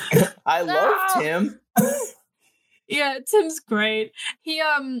dies. I love Tim. Yeah, Tim's great. He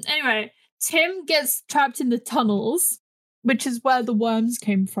anyway, Tim gets trapped in the tunnels, which is where the worms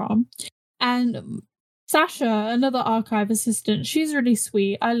came from, and Sasha, another archive assistant, she's really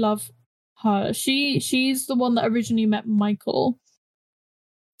sweet. I love her. She's the one that originally met Michael.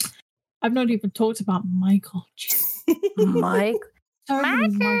 I've not even talked about Michael. Mike. So many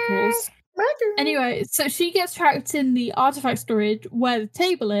Michaels. Anyway, so she gets trapped in the artifact storage where the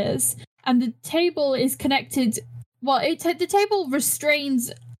table is, and the table is connected. Well, the table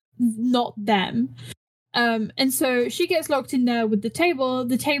restrains not them, and so she gets locked in there with the table.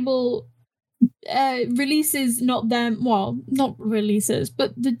 The table releases not them. Well, not releases,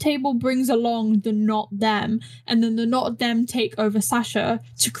 but the table brings along the not them, and then the not them take over Sasha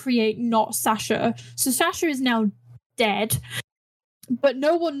to create not Sasha. So Sasha is now dead, but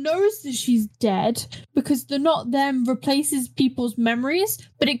no one knows that she's dead because the not them replaces people's memories,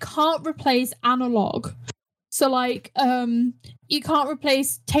 but it can't replace analog. So like you can't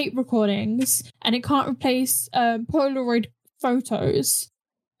replace tape recordings, and it can't replace Polaroid photos.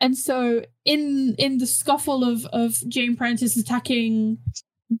 And so in the scuffle of Jane Prentice attacking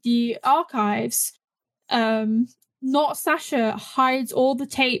the archives, not Sasha hides all the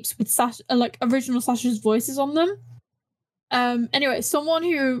tapes with Sasha, like original Sasha's voices on them. Anyway, someone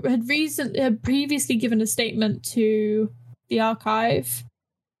who had previously given a statement to the archive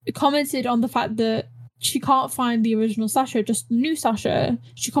commented on the fact that she can't find the original Sasha, just the new Sasha.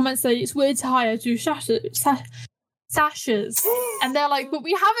 She comments that it's weird to hire two Sashas. And they're like, but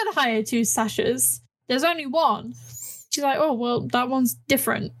we haven't hired two Sashas. There's only one. She's like, oh, well, that one's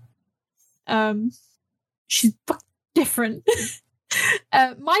different. She's different.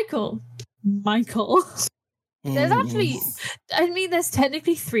 Michael. There's actually, there's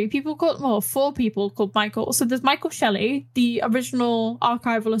technically 4 people called Michael. So there's Michael Shelley, the original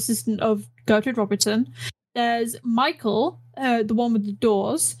archival assistant of Gertrude Robertson. There's Michael, the one with the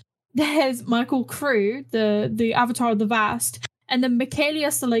doors. There's Michael Crew, the avatar of the Vast. And then Michaelia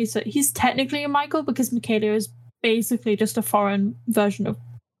Salata. He's technically a Michael because Michaelia is basically just a foreign version of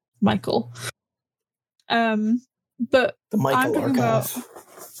Michael. But the Michael I'm talking archive.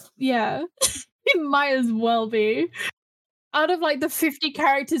 about, yeah. It might as well be. Out of like the 50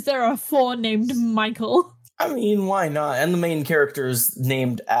 characters, there are 4 named Michael. I mean, why not? And the main character is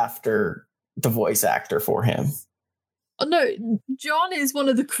named after the voice actor for him. Oh, no, John is one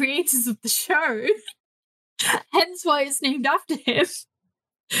of the creators of the show. Hence why it's named after him.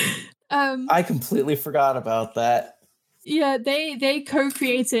 I completely forgot about that. Yeah, they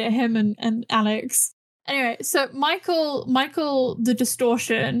co-created him and Alex. Anyway, so Michael the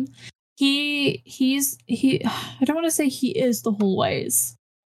Distortion, he I don't want to say he is the hallways,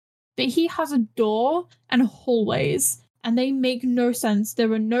 but he has a door and hallways, and they make no sense.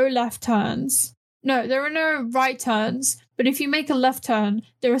 There are no left turns. No, there are no right turns, but if you make a left turn,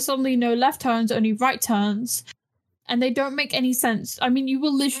 there are suddenly no left turns, only right turns. And they don't make any sense. I mean, you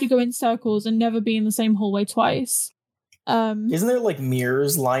will literally go in circles and never be in the same hallway twice. Isn't there like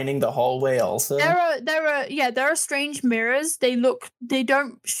mirrors lining the hallway also? There are strange mirrors. They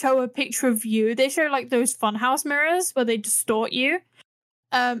don't show a picture of you. They show like those funhouse mirrors where they distort you.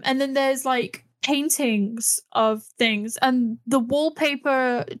 And then there's like paintings of things, and the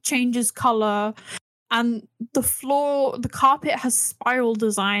wallpaper changes color, and the carpet has spiral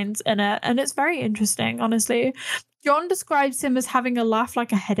designs in it, and it's very interesting, honestly. John describes him as having a laugh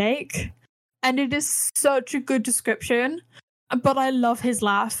like a headache, and it is such a good description. But I love his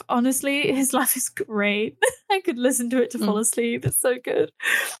laugh. Honestly, his laugh is great. I could listen to it to fall asleep. It's so good.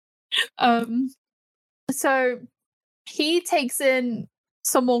 So he takes in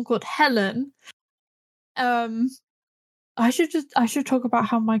someone called Helen. I should talk about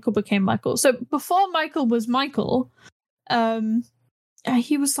how Michael became Michael. So before Michael was Michael,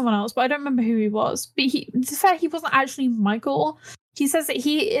 he was someone else, but I don't remember who he was. But to fair, he wasn't actually Michael. He says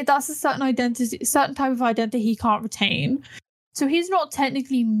that that's a certain type of identity he can't retain. So he's not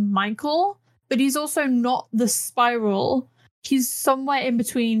technically Michael, but he's also not the spiral. He's somewhere in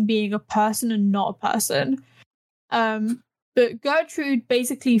between being a person and not a person. But Gertrude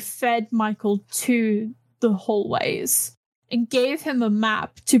basically fed Michael to the hallways and gave him a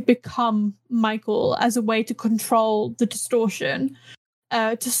map to become Michael as a way to control the distortion,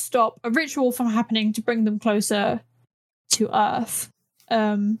 to stop a ritual from happening, to bring them closer to Earth,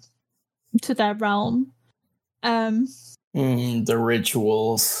 to their realm. The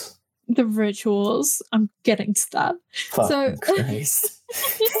rituals. The rituals. I'm getting to that. Fucking Christ.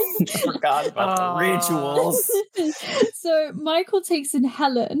 I forgot about the rituals. So Michael takes in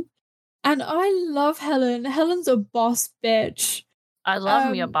Helen, and I love Helen. Helen's a boss bitch. I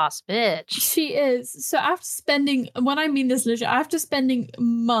love me a boss bitch. She is. So after spending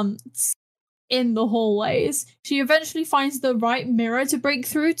months in the hallways, she eventually finds the right mirror to break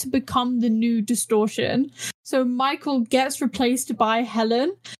through to become the new distortion. So Michael gets replaced by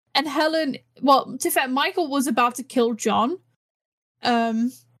Helen. And Helen, well, to be fair, Michael was about to kill John.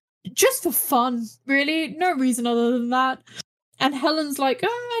 Just for fun, really. No reason other than that. And Helen's like,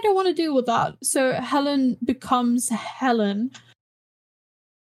 I don't want to deal with that. So Helen becomes Helen.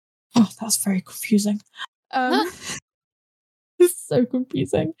 Oh, that's very confusing. It's so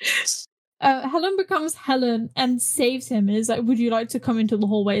confusing. Helen becomes Helen and saves him. Is like, would you like to come into the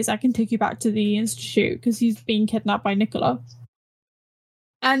hallways? I can take you back to the Institute, because he's being kidnapped by Nicola.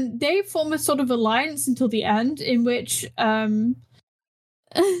 And they form a sort of alliance until the end, in which one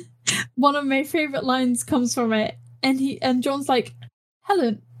of my favorite lines comes from it, and John's like,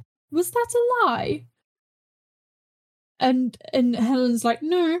 Helen, was that a lie? And Helen's like,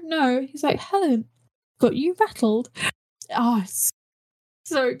 no. He's like, Helen, got you rattled. Oh, it's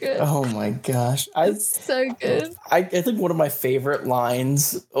so good. Oh my gosh. It's so good. I think one of my favorite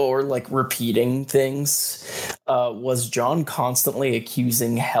lines, or like repeating things, was John constantly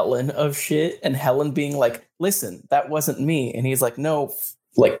accusing Helen of shit, and Helen being like, listen, that wasn't me. And he's like, no,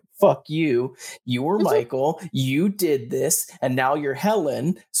 like, fuck you. You were Michael. You did this, and now you're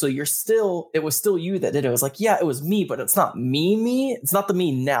Helen. So it was still you that did it. It was like, yeah, it was me, but it's not me. It's not the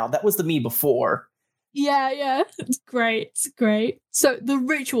me now. That was the me before. Yeah. It's great. So the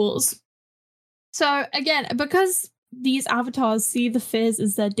rituals. So again, because these avatars see the Fizz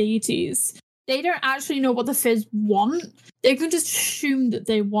as their deities, they don't actually know what the Fizz want. They can just assume that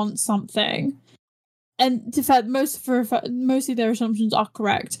they want something. And to fact, mostly their assumptions are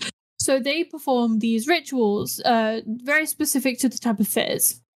correct. So they perform these rituals, very specific to the type of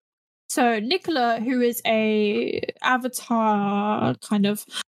Fizz. So Nicola, who is a avatar kind of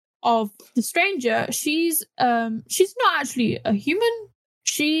the stranger, she's not actually a human.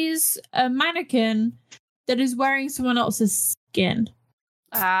 She's a mannequin that is wearing someone else's skin.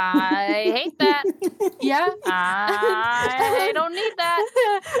 I hate that. Yeah. I don't need that.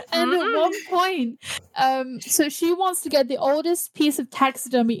 And at one point, so she wants to get the oldest piece of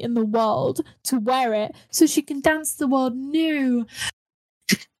taxidermy in the world to wear it so she can dance the world new.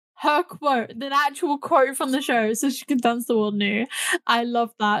 Her quote, the actual quote from the show, so she can dance the world new. I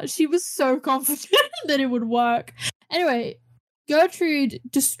love that. She was so confident that it would work. Anyway, Gertrude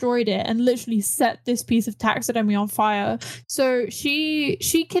destroyed it and literally set this piece of taxidermy on fire. So she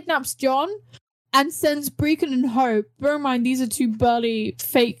kidnaps John and sends Brecon and Hope, bear in mind these are two burly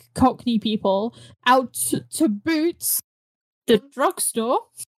fake Cockney people, out to Boots, the drugstore.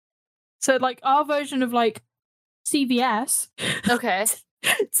 So like our version of like CVS. Okay.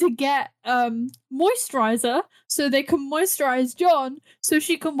 To get moisturizer so they can moisturize John so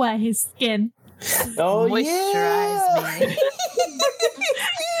she can wear his skin. Oh, Moisturize me.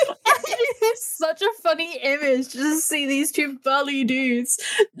 It's such a funny image just to see these two burly dudes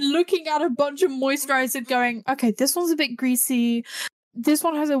looking at a bunch of moisturizer going, okay, this one's a bit greasy. This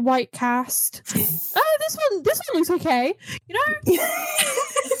one has a white cast. Oh, this one looks okay. You know?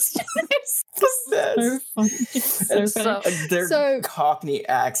 it's so funny. It's so funny. Their Cockney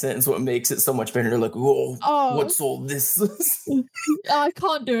accent is what makes it so much better. Like, whoa, what's all this? I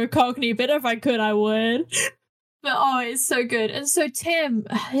can't do a Cockney, but if I could, I would. But it's so good. And so Tim,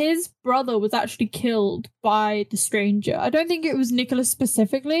 his brother was actually killed by the stranger. I don't think it was Nicholas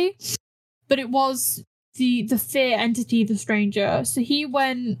specifically, but it was the fear entity, the stranger. So he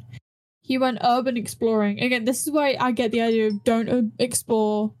went urban exploring. Again, this is why I get the idea of don't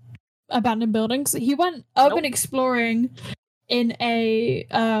explore abandoned buildings. He went urban exploring in a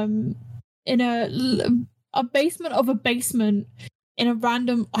basement of a basement in a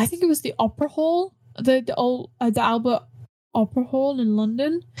random, I think it was the Opera Hall, the Albert Opera Hall in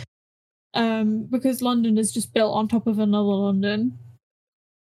London, because London is just built on top of another London.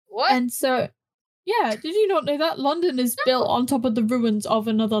 What? And so, yeah, did you not know that London is built on top of the ruins of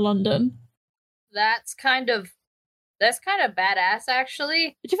another London? That's kind of badass,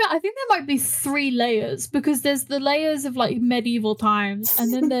 actually. I think there might be 3 layers, because there's the layers of like medieval times,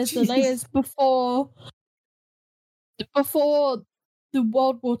 and then there's the layers before the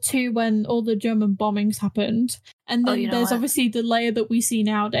World War II when all the German bombings happened, and then there's obviously the layer that we see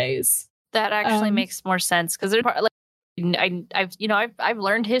nowadays. That actually makes more sense, because I've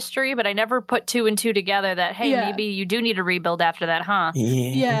learned history, but I never put 2 and 2 together. That maybe you do need to rebuild after that, huh?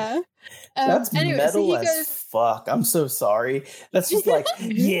 Yeah. That's metal as fuck. I'm so sorry. That's just like,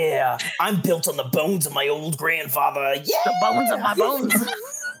 yeah, I'm built on the bones of my old grandfather. Yeah, the bones of my bones.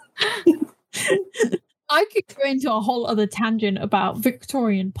 I could go into a whole other tangent about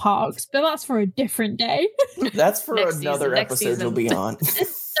Victorian parks, but that's for a different day. That's for another episode you'll be on.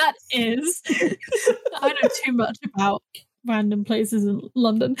 That is. I know too much about random places in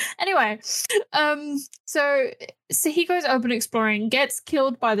London. Anyway, so he goes urban exploring, gets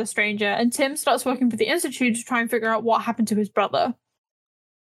killed by the stranger, and Tim starts working for the Institute to try and figure out what happened to his brother.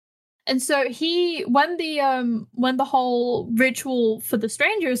 And so when the whole ritual for the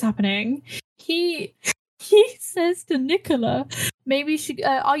stranger is happening, he says to Nicola, maybe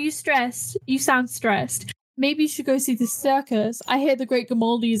are you stressed? You sound stressed. Maybe you should go see the circus. I hear the great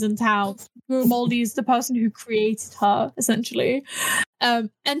Grimaldi's in town. Grimaldi is the person who created her, essentially.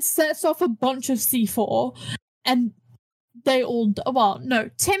 And sets off a bunch of C4. And they all...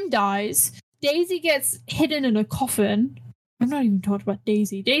 Tim dies. Daisy gets hidden in a coffin. I'm not even talking about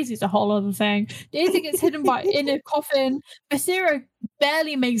Daisy. Daisy's a whole other thing. Daisy gets hidden in a coffin. Basira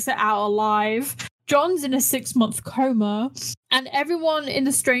barely makes it out alive. John's in a 6-month coma, and everyone in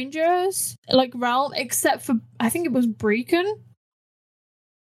the strangers realm, except for I think it was Brecon.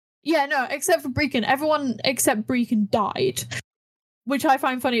 Yeah, no, except for Brecon, everyone except Brecon died, which I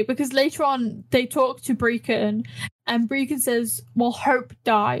find funny because later on they talk to Brecon, and Brecon says, "Well, Hope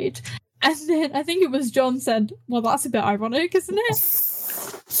died," and then I think it was John said, "Well, that's a bit ironic, isn't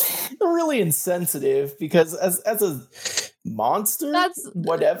it?" Really insensitive because as a monster,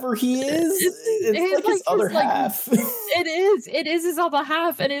 whatever he is, it's like his other half. It is his other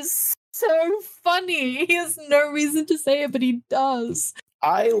half, and it's so funny. He has no reason to say it, but he does.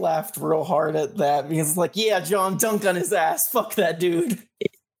 I laughed real hard at that because it's like, yeah, John dunked on his ass. Fuck that dude.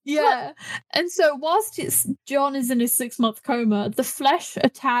 Yeah. And so whilst John is in his 6-month coma, the Flesh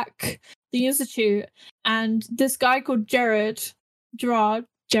attack the Institute, and this guy called Jared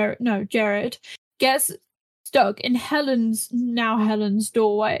gets stuck in Helen's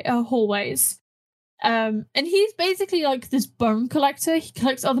hallways. And he's basically like this bone collector. He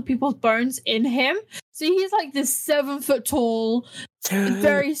collects other people's bones in him. So he's like this 7 foot tall,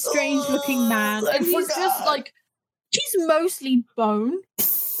 very strange looking man. And he's just like He's mostly bone.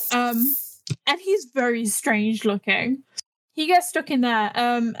 And he's very strange looking. He gets stuck in there.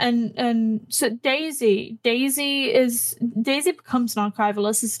 And so Daisy becomes an archival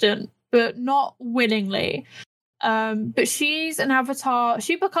assistant, but not willingly. But she's an avatar.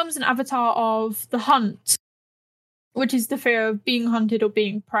 She becomes an avatar of the hunt, which is the fear of being hunted or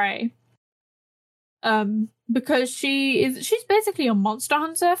being prey. Because she's basically a monster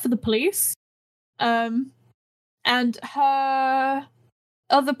hunter for the police. And her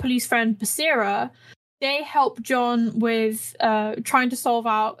other police friend Basira, they help John with trying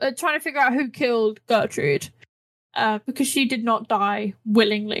to figure out who killed Gertrude. Because she did not die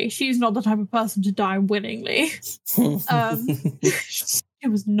willingly. She's not the type of person to die willingly. She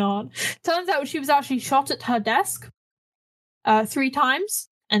was not. Turns out she was actually shot at her desk 3 times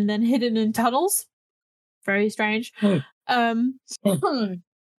and then hidden in tunnels. Very strange. Excuse me.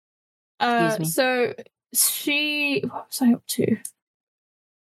 So what was I up to?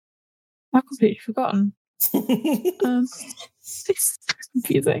 I've completely forgotten. It's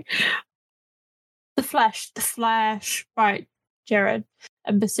confusing. The Flash. Right, Jared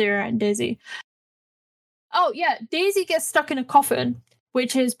and Basira and Daisy. Oh yeah, Daisy gets stuck in a coffin,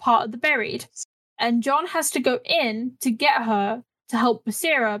 which is part of the buried, and John has to go in to get her to help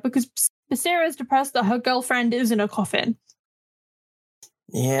Basira because Basira is depressed that her girlfriend is in a coffin.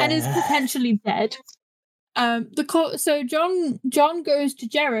 Yeah. And is potentially dead. So John goes to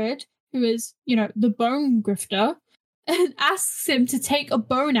Jared, who is, the bone grifter, and asks him to take a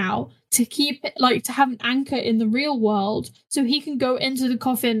bone out to keep it, to have an anchor in the real world so he can go into the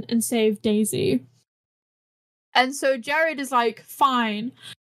coffin and save Daisy. And so Jared is like, fine,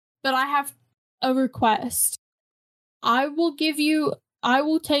 but I have a request. I will give you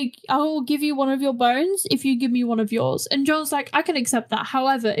one of your bones if you give me one of yours. And John's like, I can accept that.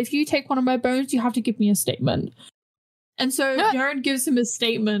 However, if you take one of my bones, you have to give me a statement. And so Jared gives him a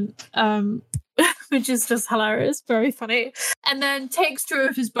statement, which is just hilarious, very funny. And then takes 2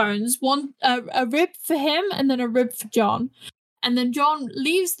 of his bones, one a rib for him and then a rib for John. And then John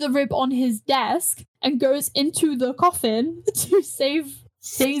leaves the rib on his desk and goes into the coffin to save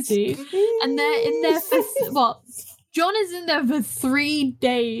Daisy. And they're in there for John is in there for 3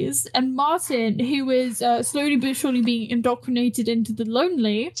 days, and Martin, who is slowly but surely being indoctrinated into the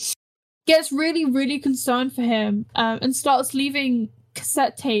lonely, gets really, really concerned for him and starts leaving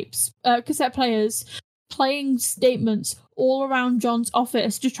cassette players, playing statements all around John's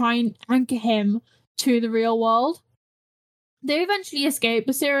office to try and anchor him to the real world. They eventually escape.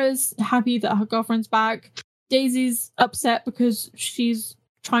 Basira's happy that her girlfriend's back. Daisy's upset because she's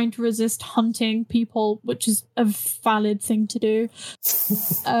trying to resist hunting people, which is a valid thing to do.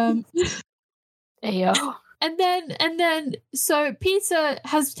 Yeah. And then, so Peter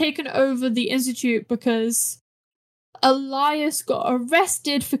has taken over the Institute because Elias got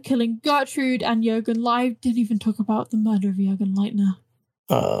arrested for killing Gertrude and Jürgen Leib. Didn't even talk about the murder of Jürgen Leitner.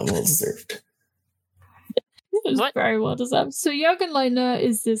 Well deserved. It was very well deserved. So Jürgen Leitner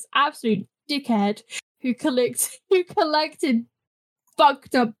is this absolute dickhead who collected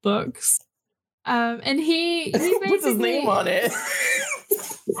fucked up books. And he basically puts his name on it.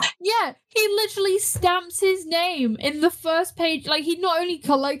 Yeah, he literally stamps his name in the first page. He not only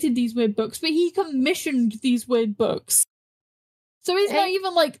collected these weird books, but he commissioned these weird books. So he's not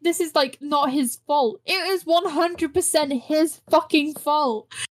even this is not his fault. It is 100% his fucking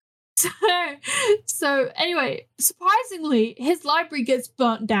fault. So anyway, surprisingly, his library gets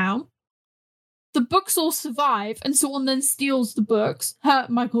burnt down. The books all survive, and someone then steals the books.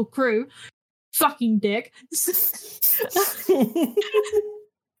 Michael Crew. Fucking dick.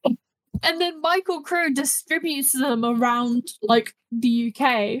 And then Michael Crew distributes them around the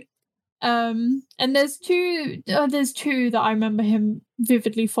UK. And there's two that I remember him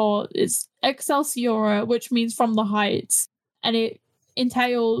vividly for. It's Excelsiora, which means from the heights, and it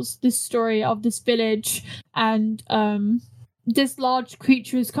entails this story of this village, and this large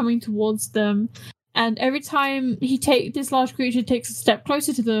creature is coming towards them. And every time this large creature takes a step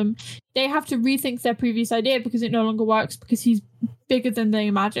closer to them, they have to rethink their previous idea because it no longer works because he's bigger than they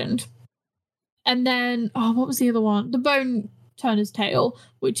imagined. And then, what was the other one? The Bone Turner's Tale,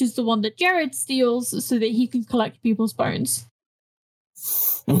 which is the one that Jared steals so that he can collect people's bones.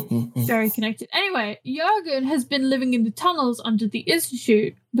 Very connected. Anyway, Jürgen has been living in the tunnels under the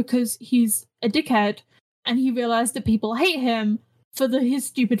Institute because he's a dickhead, and he realized that people hate him for his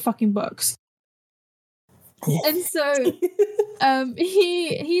stupid fucking books. And so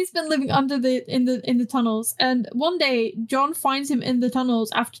he's been living under in the tunnels, and one day John finds him in the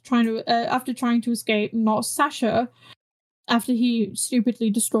tunnels after trying to escape, not Sasha, after he stupidly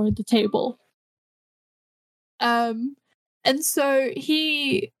destroyed the table. And so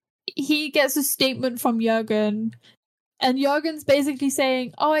he gets a statement from Jurgen, and Jurgen's basically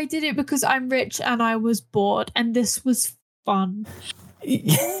saying, "Oh, I did it because I'm rich and I was bored, and this was fun."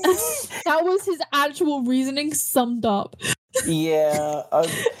 That was his actual reasoning summed up. Yeah.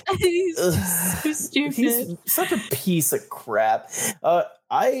 He's so stupid. He's such a piece of crap.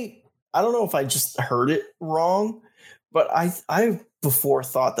 I don't know if I just heard it wrong, but I before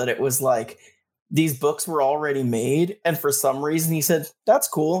thought that it was like these books were already made, and for some reason he said, "That's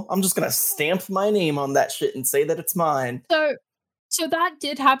cool. I'm just gonna stamp my name on that shit and say that it's mine." So that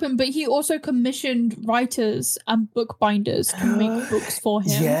did happen, but he also commissioned writers and bookbinders to make books for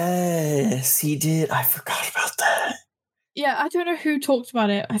him. Yes, he did. I forgot about that. Yeah, I don't know who talked about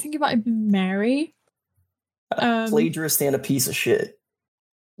it. I think it might have been Mary. Plagiarist and a piece of shit.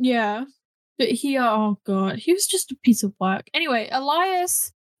 Yeah. But oh god, he was just a piece of work. Anyway,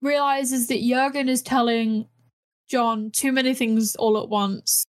 Elias realizes that Jurgen is telling John too many things all at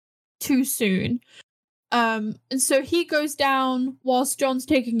once, too soon. And so he goes down whilst John's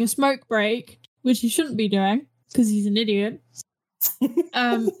taking a smoke break, which he shouldn't be doing because he's an idiot.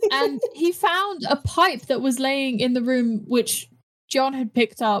 And he found a pipe that was laying in the room, which John had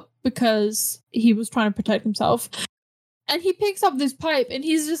picked up because he was trying to protect himself. And he picks up this pipe and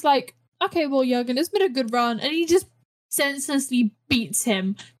he's just like, "Okay, well, Jurgen, it's been a good run." And he just senselessly beats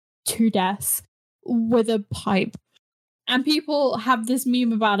him to death with a pipe. And people have this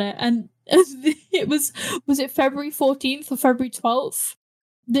meme about it. And it was it February 14th or February 12th?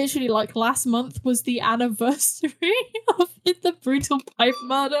 Literally, like, last month was the anniversary of the brutal pipe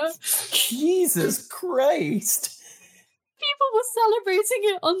murder. Jesus Christ. People were celebrating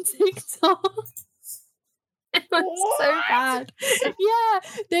it on TikTok. It was so bad. Yeah,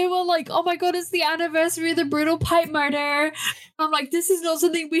 they were like, "Oh my god, it's the anniversary of the brutal pipe murder." I'm like, this is not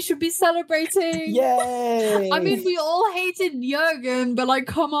something we should be celebrating. Yay! I mean, we all hated Jurgen, but like,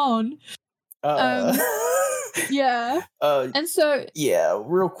 come on. Yeah. And so yeah,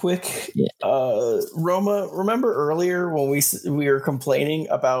 real quick. Roma, remember earlier when we were complaining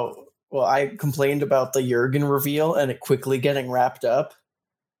about? Well, I complained about the Jurgen reveal and it quickly getting wrapped up.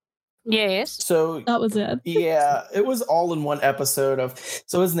 Yes. So that was it. Yeah, it was all in one episode of.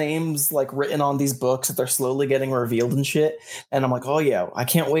 So his name's like written on these books that they're slowly getting revealed and shit. And I'm like, oh yeah, I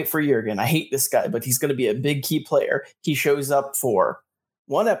can't wait for Jurgen. I hate this guy, but he's going to be a big key player. He shows up for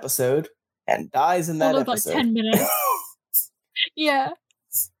one episode and dies in that episode. Like 10 minutes. Yeah.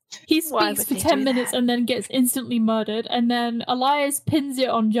 He speaks for 10 minutes and then gets instantly murdered. And then Elias pins it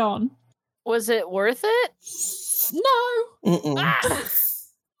on John. Was it worth it? No.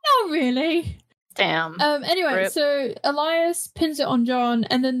 Not really. Damn. Anyway, Rip. so Elias pins it on John,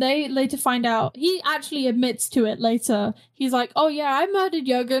 and then they later find out he actually admits to it later. He's like, "Oh yeah, I murdered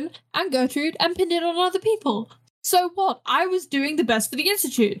Jurgen and Gertrude and pinned it on other people. So what? I was doing the best for the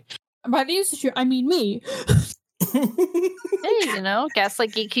Institute. And by the Institute, I mean me." Hey,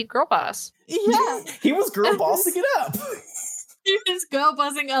 gaslight gatekeep girl boss. Yeah. He was girl bossing it up. He was girl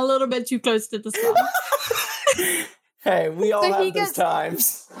bossing a little bit too close to the sun. Hey, we all have those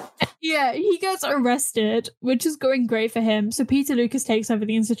times. Yeah, he gets arrested, which is going great for him. So Peter Lucas takes over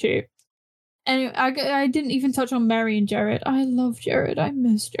the Institute. Anyway, I didn't even touch on Mary and Jared. I love Jared. I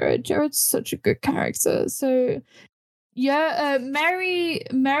miss Jared. Jared's such a good character. So, yeah, Mary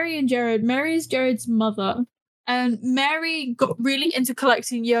and Jared. Mary's Jared's mother. And Mary got really into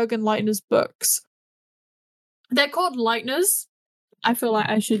collecting Jürgen Leitner's books. They're called Leitner's. I feel like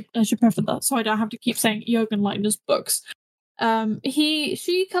I should preface that so I don't have to keep saying Jürgen Leitner's books.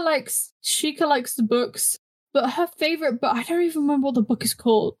 She collects the books, but her favorite book, I don't even remember what the book is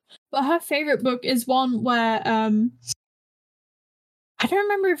called, but her favorite book is one where I don't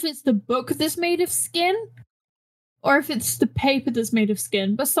remember if it's the book that's made of skin or if it's the paper that's made of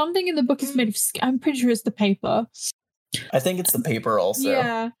skin, but something in the book is made of skin. I'm pretty sure it's the paper. I think it's the paper also.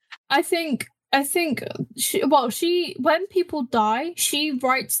 Yeah. I think she when people die, she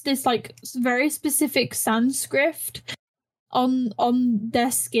writes this like very specific Sanskrit on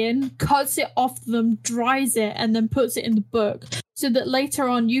their skin, cuts it off them, dries it, and then puts it in the book so that later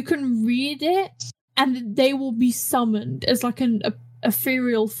on you can read it and they will be summoned as like an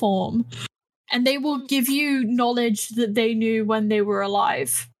ethereal form, and they will give you knowledge that they knew when they were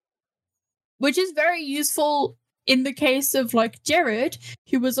alive, which is very useful in the case of like Jared,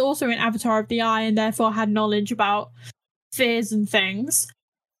 who was also an Avatar of the Eye and therefore had knowledge about fears and things.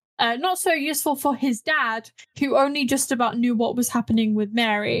 Not so useful for his dad, who only just about knew what was happening with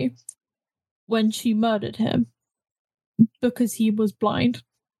Mary when she murdered him because he was blind.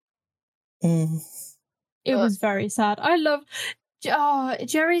 It was very sad.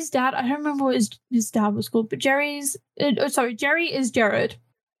 Jerry's dad. I don't remember what his dad was called, but Jerry is Jared,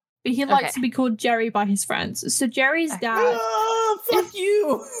 but he likes to be called Jerry by his friends. So Jerry's dad. Fuck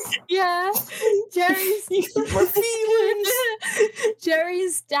you. Yeah, Jerry's my feelings.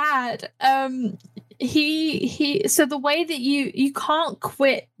 Jerry's dad. He. So the way that you can't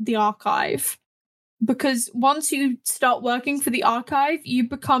quit the archive, because once you start working for the archive, you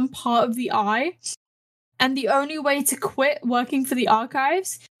become part of the Eye. And the only way to quit working for the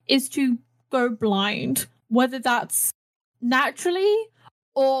archives is to go blind, whether that's naturally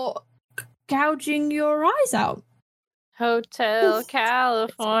or gouging your eyes out. Hotel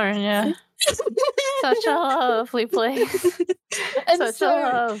California. Such a lovely place. And Such so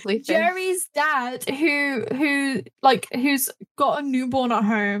a lovely thing. Jerry's dad, who's got a newborn at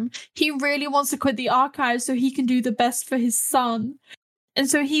home, he really wants to quit the archive so he can do the best for his son. And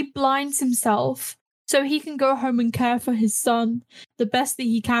so he blinds himself so he can go home and care for his son the best that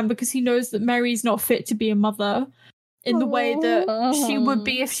he can, because he knows that Mary's not fit to be a mother in the way that she would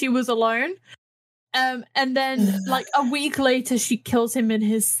be if she was alone. And then, like, a week later, she kills him in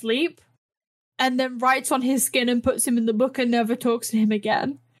his sleep and then writes on his skin and puts him in the book and never talks to him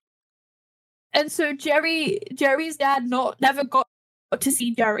again. And so Jerry's dad never got to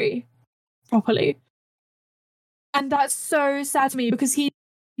see Jerry properly. And that's so sad to me, because he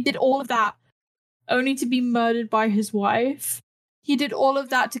did all of that only to be murdered by his wife. He did all of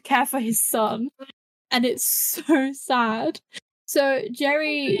that to care for his son. And it's so sad. So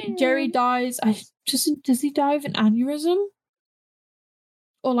Jerry dies. Does he die of an aneurysm?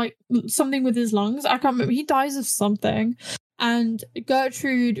 Or like something with his lungs? I can't remember. He dies of something. And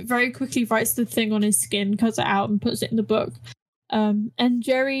Gertrude very quickly writes the thing on his skin, cuts it out, and puts it in the book. And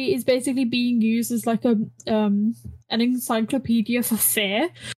Jerry is basically being used as like an encyclopedia for fear.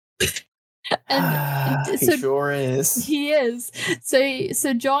 And he sure is. He is.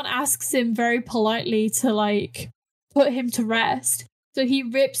 So John asks him very politely to like put him to rest. So he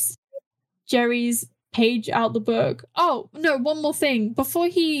rips Jerry's page out the book. Oh no, one more thing. Before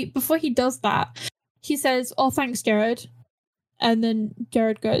he does that, he says, "Oh, thanks, Jared." And then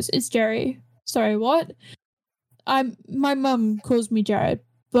Jared goes, "It's Jerry." Sorry, what? My mum calls me Jared,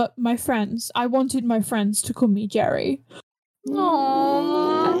 but I wanted my friends to call me Jerry.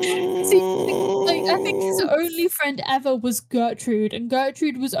 Aww. See, like, I think his only friend ever was Gertrude, and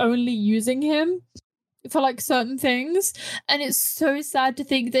Gertrude was only using him for like certain things, and it's so sad to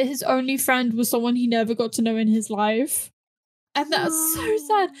think that his only friend was someone he never got to know in his life, and that's so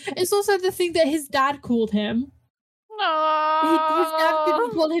sad. It's also the thing that his dad called him. His dad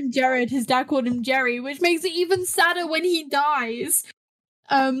didn't call him Jared, his dad called him Jerry, which makes it even sadder when he dies.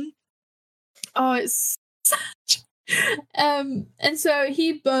 It's sad. And so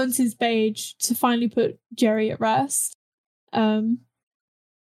he burns his page to finally put Jerry at rest. So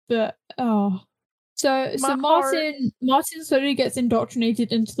Martin slowly gets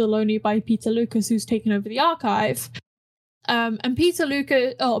indoctrinated into the Lonely by Peter Lucas, who's taken over the archive. And Peter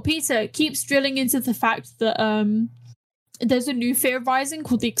keeps drilling into the fact that there's a new fear rising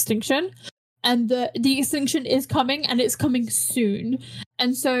called the Extinction, and the Extinction is coming, and it's coming soon.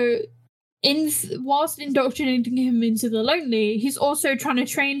 And so whilst indoctrinating him into the Lonely, he's also trying to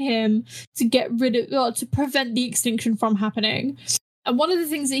train him to to prevent the Extinction from happening. And one of the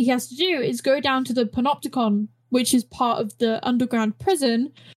things that he has to do is go down to the Panopticon, which is part of the underground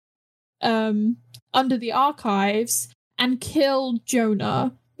prison under the archives, and kill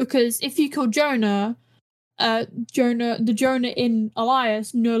Jonah. Because if you kill Jonah, the Jonah in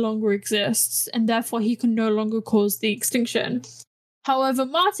Elias no longer exists, and therefore he can no longer cause the Extinction. However,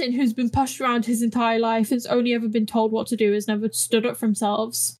 Martin, who's been pushed around his entire life, has only ever been told what to do, has never stood up for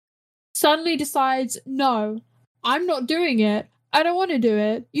themselves, suddenly decides, no, I'm not doing it. I don't want to do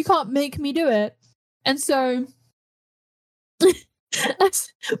it. You can't make me do it. And so,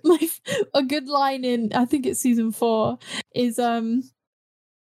 that's a good line in, I think it's season 4, is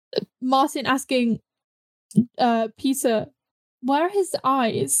Martin asking Peter, where are his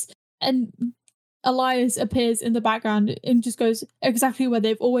eyes? And Elias appears in the background and just goes, exactly where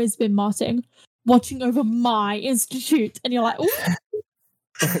they've always been, Martin, watching over my institute. And you're like, ooh.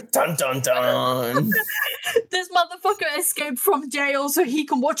 Dun dun dun. This motherfucker escaped from jail so he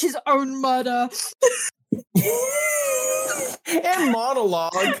can watch his own murder. And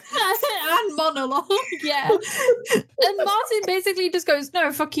monologue. And monologue, yeah. And Martin basically just goes,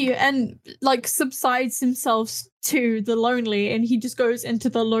 no, fuck you, and like subsides himself to the Lonely, and he just goes into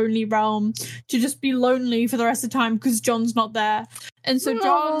the Lonely realm to just be lonely for the rest of the time because John's not there. And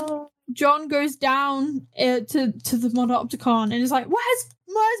so John goes down to the Monopticon and is like, where's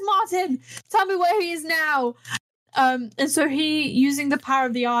Martin? Tell me where he is now. And so he, using the power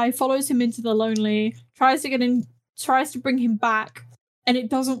of the eye, follows him into the lonely, tries to bring him back, and it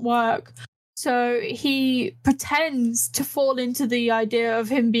doesn't work. So he pretends to fall into the idea of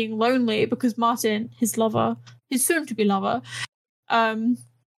him being lonely because Martin, his lover, his soon-to-be lover, no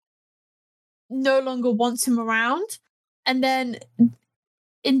longer wants him around. And then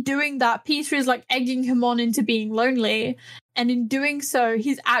in doing that, Peter is like egging him on into being lonely. And in doing so,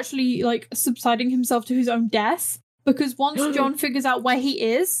 he's actually like subsiding himself to his own death. Because once John figures out where he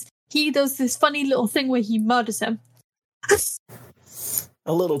is, he does this funny little thing where he murders him.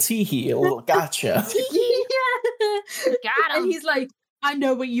 A little tee-hee, a little gotcha. Got him. And he's like, I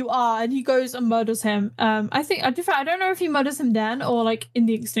know where you are. And he goes and murders him. I don't know if he murders him then or like in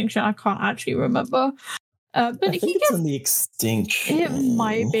the extinction. I can't actually remember. But I think it's in the extinction. It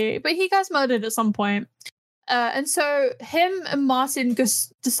might be. But he gets murdered at some point. And so him and Martin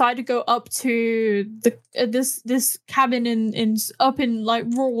decide to go up to the this cabin up in like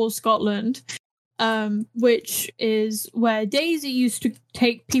rural Scotland. Which is where Daisy used to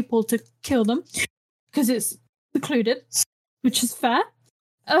take people to kill them because it's secluded, which is fair.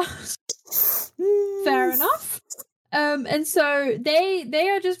 Fair enough. And so they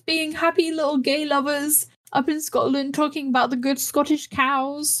are just being happy little gay lovers up in Scotland, talking about the good Scottish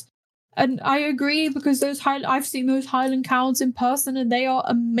cows. And I agree because I've seen those Highland cows in person, and they are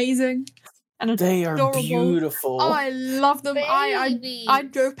amazing. And they are adorable. beautiful. Oh, I love them. I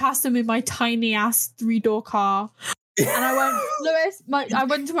drove past them in my tiny ass 3-door car. And I went, Lewis, I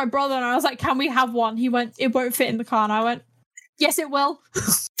went to my brother and I was like, can we have one? He went, it won't fit in the car. And I went, yes, it will.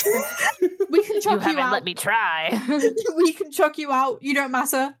 We can chuck you out. You haven't let me try. We can chuck you out. You don't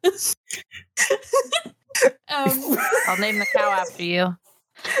matter. I'll name the cow after you.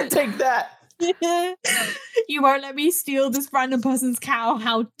 Take that. You won't let me steal this random person's cow.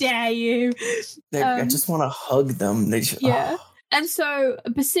 How dare you? I just want to hug them. Yeah. And so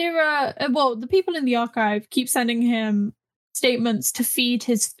Basira, the people in the archive keep sending him statements to feed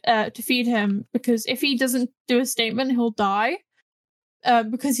him, because if he doesn't do a statement, he'll die.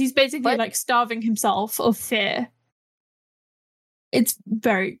 Because he's basically like starving himself of fear. It's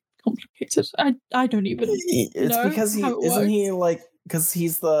very complicated. I don't even know because how it isn't works. he like, because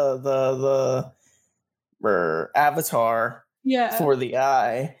he's the avatar for the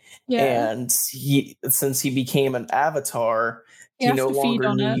eye, and since he became an avatar, he no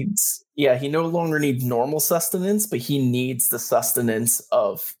longer needs normal sustenance, but he needs the sustenance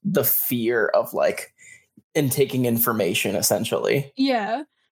of the fear of like taking information, essentially. Yeah.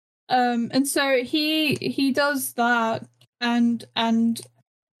 And so he does that, and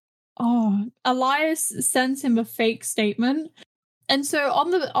Elias sends him a fake statement. And so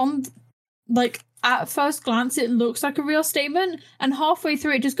on like at first glance it looks like a real statement, and halfway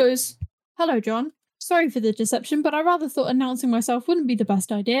through it just goes, "Hello, John. Sorry for the deception, but I rather thought announcing myself wouldn't be the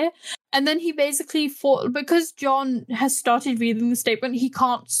best idea." And then he basically thought, because John has started reading the statement, he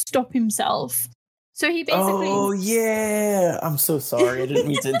can't stop himself. So he basically... Oh, yeah. I'm so sorry. I didn't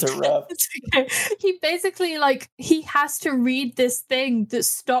mean to interrupt. It's okay. He basically, he has to read this thing that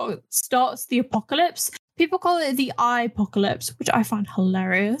starts the apocalypse. People call it the eye-apocalypse, which I find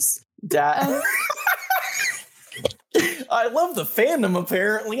hilarious. I love the fandom,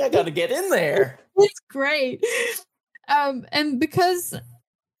 apparently. I got to get in there. It's great. And because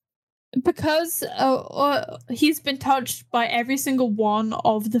he's been touched by every single one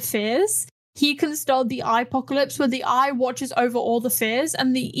of the fears, he can start the eye apocalypse, where the eye watches over all the fears,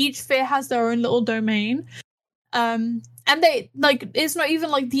 and each fear has their own little domain. And they it's not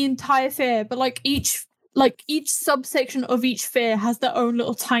even like the entire fear, but each subsection of each fear has their own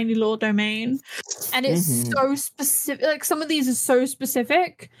little tiny little domain, and it's so specific. Some of these are so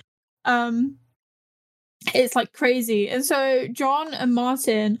specific. It's crazy. And so John and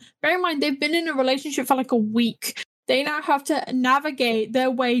Martin, bear in mind they've been in a relationship for a week. They now have to navigate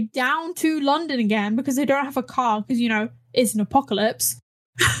their way down to London again because they don't have a car, because it's an apocalypse.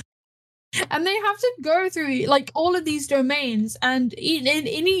 And they have to go through all of these domains, and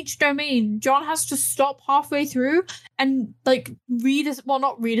in each domain, John has to stop halfway through and not read a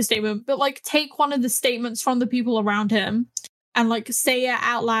statement, but take one of the statements from the people around him and say it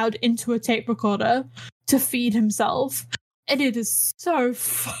out loud into a tape recorder to feed himself. And it is so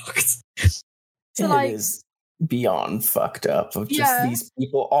fucked. So it is beyond fucked up of just these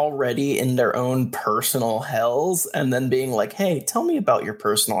people already in their own personal hells, and then being like, hey, tell me about your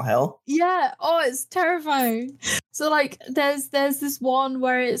personal hell. Yeah. Oh, it's terrifying. So there's this one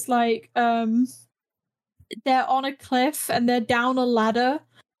where it's they're on a cliff and they're down a ladder.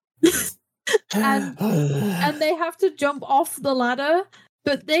 and they have to jump off the ladder,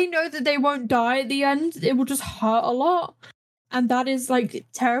 but they know that they won't die at the end. It will just hurt a lot. And that is, like,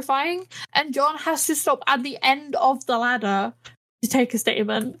 terrifying. And John has to stop at the end of the ladder to take a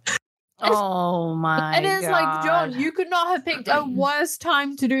statement. Oh my And it's God. like, John, you could not have picked a worse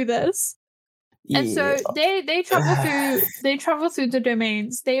time to do this. And so they travel through the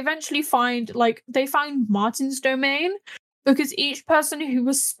domains. They eventually find Martin's domain, because each person who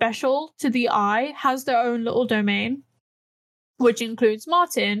was special to the Eye has their own little domain, which includes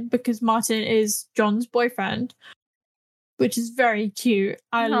Martin, because Martin is John's boyfriend, which is very cute.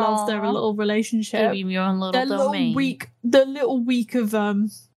 I love their little relationship. Give you your own little domain. The little week of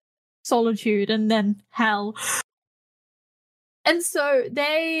solitude and then hell. And so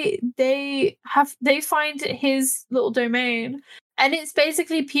they find his little domain, and it's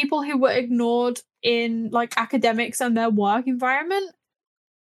basically people who were ignored in, like, academics and their work environment.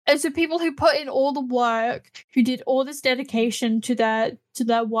 And so people who put in all the work, who did all this dedication to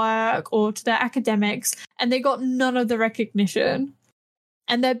their work or to their academics, and they got none of the recognition.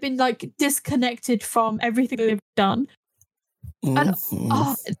 And they've been, like, disconnected from everything they've done. And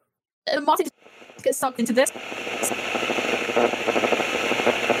Martin gets sucked into this.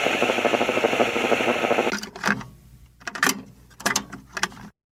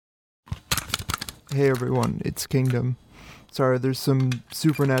 Hey everyone, it's Kingdom. Sorry, there's some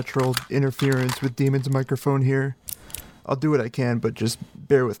supernatural interference with Demon's microphone here. I'll do what I can, but just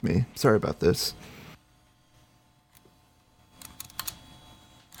bear with me. Sorry about this.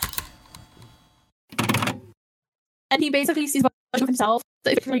 And he basically sees a version of himself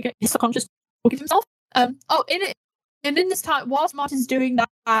that is his subconscious talking to himself. In this time, whilst Martin's doing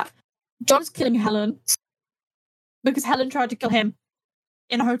that, John's killing Helen, because Helen tried to kill him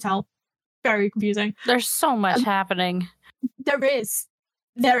in a hotel. Very confusing. There's so much happening. There is.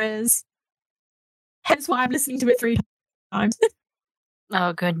 Hence why I'm listening to it 3 times.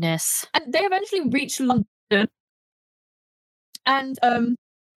 Oh, goodness. And they eventually reach London. And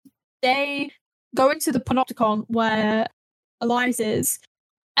they go into the Panopticon where Elias is.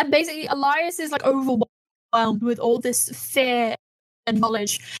 And basically, Elias is, like, overwhelmed with all this fear and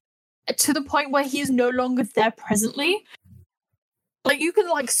knowledge, to the point where he is no longer there presently. Like, you can,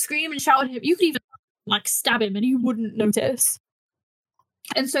 like, scream and shout at him. You could even, like, stab him and he wouldn't notice.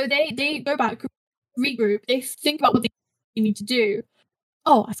 And so they go back, regroup. They think about what they need to do.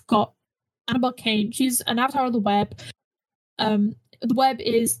 Oh, I forgot. Annabelle Kane. She's an avatar of the web. The web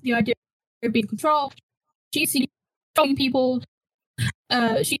is the idea of being controlled. She's controlling people.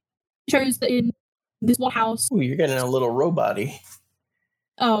 She shows that in this one house. Ooh, you're getting a little robot-y.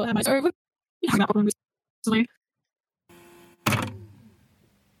 Oh, am I sorry? Recently.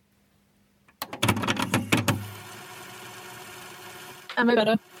 Am I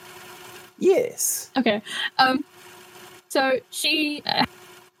better? Yes. Okay. So she has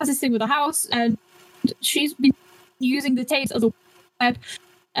this thing with the house, and she's been using the tapes of the web,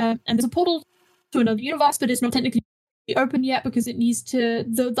 and there's a portal to another universe, but it's not technically open yet because it needs to.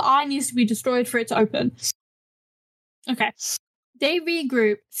 The eye needs to be destroyed for it to open. Okay. They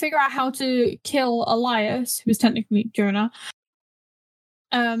regroup, figure out how to kill Elias, who's technically Jonah.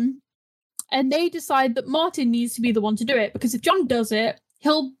 And they decide that Martin needs to be the one to do it, because if John does it,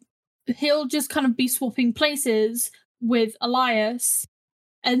 he'll just kind of be swapping places with Elias,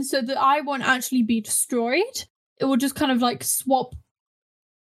 and so the eye won't actually be destroyed. It will just kind of, like, swap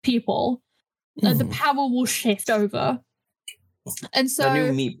people. The power will shift over. And so a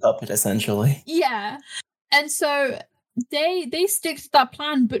new meat puppet, essentially. Yeah. And so they stick to that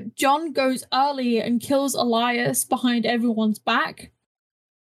plan, but John goes early and kills Elias behind everyone's back.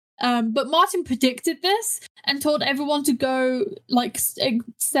 But Martin predicted this and told everyone to go, like,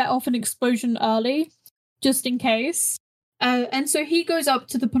 set off an explosion early, just in case. And so he goes up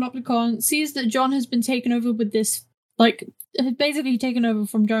to the Panopticon, sees that John has been taken over with this, like, basically taken over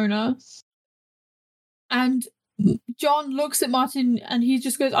from Jonah. And John looks at Martin and he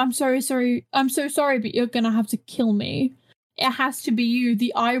just goes, I'm so sorry, but you're gonna have to kill me. It has to be you.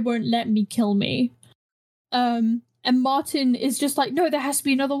 The eye won't let me kill me. And Martin is just like, no, there has to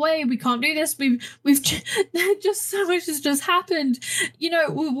be another way. We can't do this. We've just so much has just happened. You know,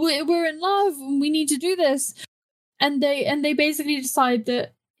 we're in love and we need to do this. And they basically decide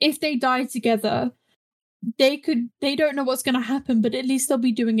that if they die together, they don't know what's going to happen, but at least they'll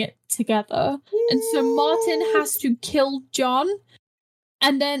be doing it together. And so Martin has to kill John,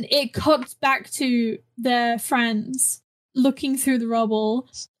 and then it cuts back to their friends looking through the rubble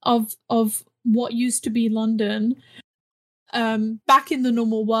of what used to be London, back in the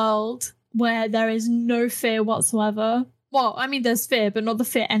normal world where there is no fear whatsoever. Well, I mean, there's fear, but not the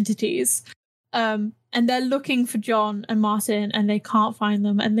fear entities. And they're looking for John and Martin, and they can't find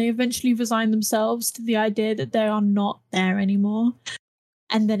them, and they eventually resign themselves to the idea that they are not there anymore.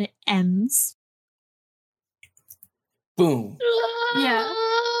 And then it ends. Boom. Yeah.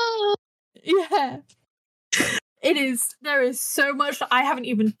 Yeah. It is. There is so much that I haven't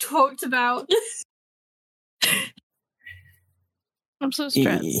even talked about. I'm so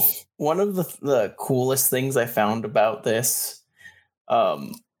stressed. One of the coolest things I found about this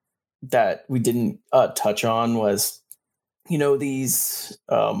that we didn't touch on was, these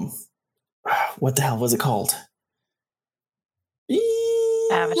what the hell was it called?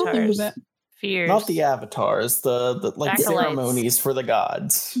 Avatars. Fears. Not the avatars, the ceremonies for the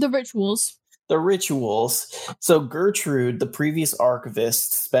gods. The rituals. The rituals. So Gertrude, the previous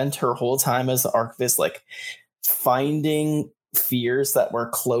archivist, spent her whole time as the archivist finding fears that were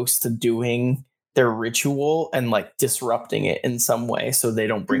close to doing their ritual and disrupting it in some way so they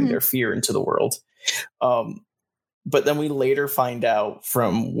don't bring their fear into the world. But then we later find out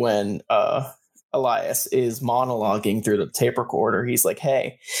from when Elias is monologuing through the tape recorder, he's like,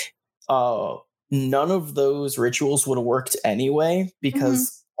 hey, none of those rituals would have worked anyway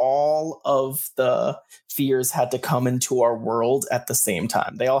because all of the fears had to come into our world at the same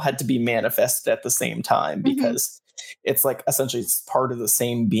time. They all had to be manifested at the same time because it's essentially it's part of the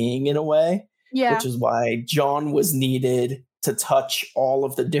same being in a way. Yeah. Which is why John was needed to touch all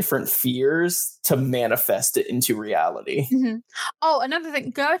of the different fears to manifest it into reality. Oh, another thing.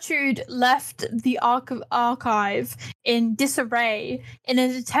 Gertrude left the archive in disarray in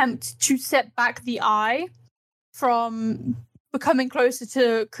an attempt to set back the eye from becoming closer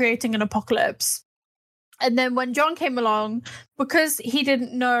to creating an apocalypse. And then when John came along, because he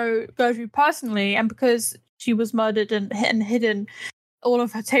didn't know Gertrude personally, and because she was murdered and hidden, all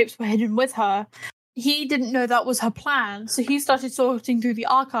of her tapes were hidden with her, he didn't know that was her plan. So he started sorting through the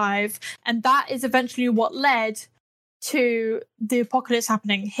archive, and that is eventually what led to the apocalypse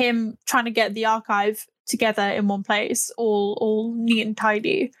happening. Him trying to get the archive together in one place, all neat and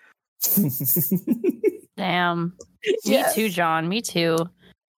tidy. Damn. Yes. Me too, John. Me too.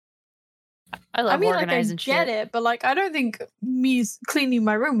 I love organizing shit. I get it, but I don't think me cleaning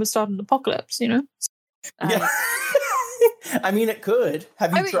my room would start an apocalypse, Yeah. I mean, it could.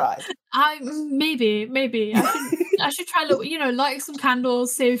 Have you tried? Maybe. I should try light some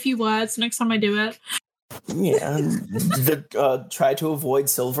candles, say a few words next time I do it. Yeah. Try to avoid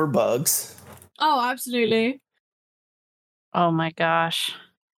silver bugs. Oh, absolutely. Oh my gosh.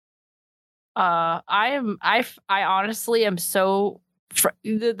 I honestly am so.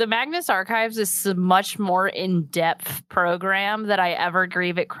 The Magnus Archives is a much more in-depth program that I ever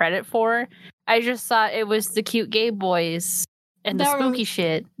gave it credit for. I just thought it was the cute gay boys and the spooky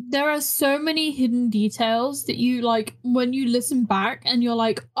shit. There are so many hidden details that you when you listen back and you're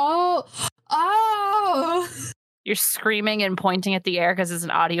like, oh. You're screaming and pointing at the air because it's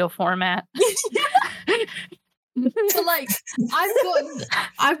an audio format. But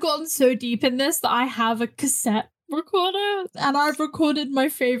I've gotten so deep in this that I have a cassette recorder and I've recorded my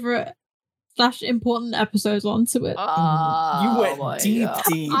favorite / important episodes onto it. You went deep.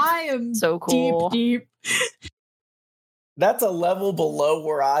 I am so cool. Deep. That's a level below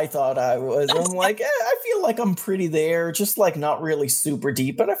where I thought I was. I'm I feel like I'm pretty there, just not really super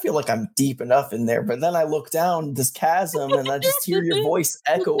deep, but I feel like I'm deep enough in there. But then I look down this chasm and I just hear your voice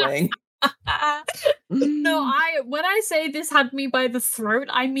echoing. No, when I say this had me by the throat,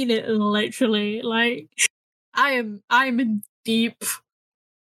 I mean it literally. I'm in deep.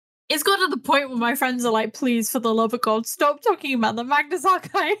 It's got to the point where my friends are like, please, for the love of God, stop talking about the Magnus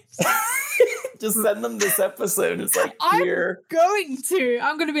Archives. Just send them this episode. It's here.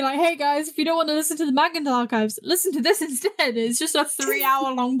 I'm going to be like, hey guys, if you don't want to listen to the Magnus Archives, listen to this instead. It's just a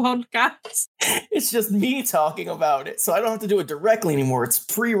 3-hour long podcast. It's just me talking about it, so I don't have to do it directly anymore. It's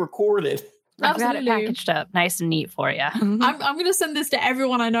pre-recorded. I've got it packaged up nice and neat for you. I'm going to send this to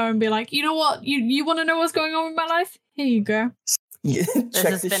everyone I know and be like, you know what? You want to know what's going on with my life? Here you go. Yeah, this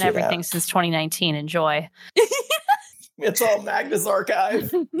has been everything since 2019. Enjoy. It's all Magnus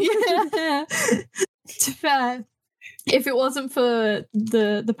Archive. Yeah. To fair, if it wasn't for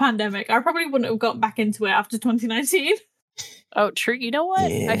the pandemic, I probably wouldn't have got back into it after 2019. Oh, true. You know what?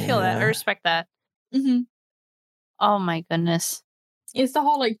 Yeah. I feel that. I respect that. Mm-hmm. Oh my goodness. It's the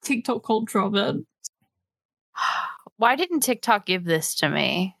whole TikTok culture of it. Why didn't TikTok give this to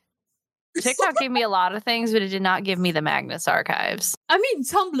me? TikTok gave me a lot of things, but it did not give me the Magnus Archives. I mean,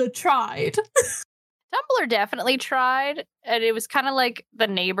 Tumblr tried. Tumblr definitely tried, and it was kind of like the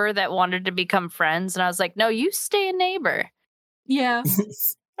neighbor that wanted to become friends, and I was like, no, you stay a neighbor. Yeah.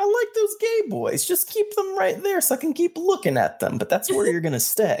 I like those gay boys. Just keep them right there so I can keep looking at them. But that's where you're going to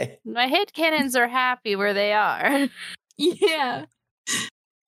stay. My headcanons are happy where they are. Yeah.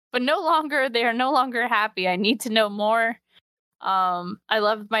 But they are no longer happy. I need to know more. I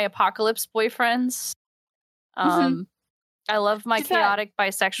love my apocalypse boyfriends. I love my chaotic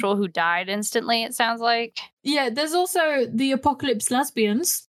bisexual who died instantly, it sounds like. Yeah, there's also the apocalypse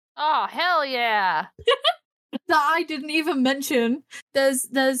lesbians. Oh, hell yeah. That I didn't even mention.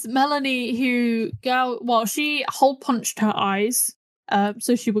 There's Melanie who she hole punched her eyes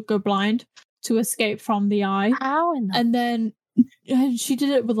so she would go blind to escape from the eye. How and then she did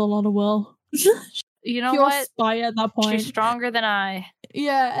it with a lot of will. You know Pure what? Spy at that point. She's stronger than I.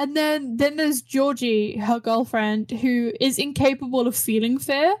 Yeah, and then there's Georgie, her girlfriend, who is incapable of feeling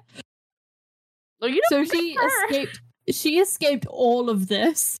fear. Well, you don't She escaped all of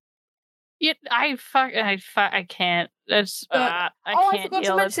this. Yeah, I can't. That's I can't forgot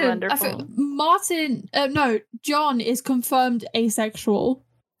deal. to That's mention. wonderful. John is confirmed asexual,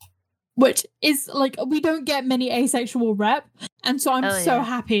 which is like we don't get many asexual rep, and so I'm so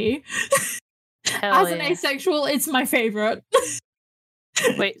happy. As an asexual, it's my favorite.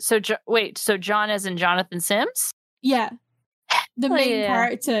 So John as in Jonathan Sims? Yeah. The main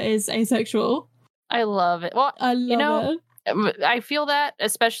character is asexual. I love it. Well, I love it. I feel that,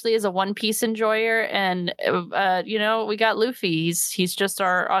 especially as a One Piece enjoyer, and we got Luffy. He's just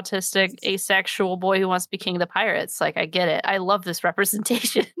our autistic, asexual boy who wants to be king of the pirates. Like, I get it. I love this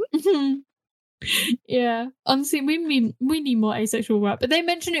representation. Yeah, honestly, we need more asexual rap. But they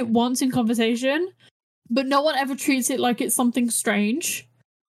mention it once in conversation, but no one ever treats it like it's something strange.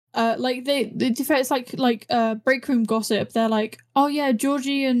 Like it's like break room gossip. They're like, oh yeah,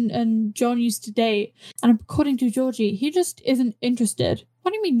 Georgie and John used to date, and according to Georgie, he just isn't interested.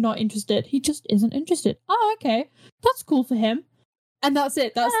 What do you mean not interested? He just isn't interested. Oh, okay, that's cool for him. And that's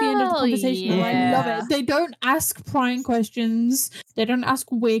it. That's the end of the conversation. Yeah. I love it. They don't ask prying questions. They don't ask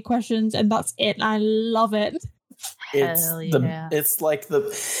weird questions, and that's it. I love it. It's like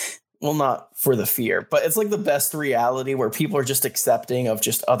well, not for the fear, but it's like the best reality where people are just accepting of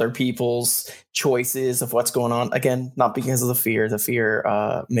just other people's choices of what's going on. Again, not because of the fear. The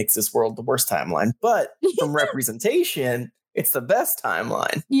fear makes this world the worst timeline, but from representation, it's the best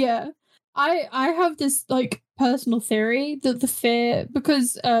timeline. Yeah. I have this like personal theory that the fear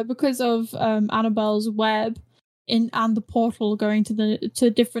because of Annabelle's web and the portal going to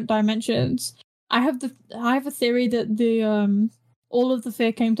different dimensions. I have a theory that the all of the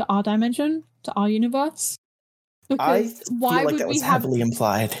fear came to our dimension, to our universe. Because why would we have heavily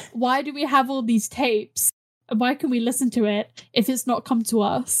implied? Why do we have all these tapes? And why can we listen to it if it's not come to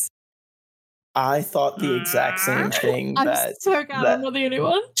us? I thought the exact same thing. I'm so glad I'm not the only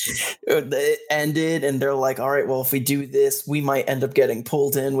one. It ended, and they're like, all right, well, if we do this, we might end up getting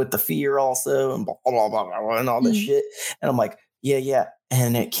pulled in with the fear also, and blah, blah, blah, blah, and all this shit. And I'm like, yeah.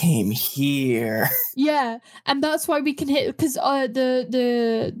 And it came here. Yeah, and that's why we can hit, because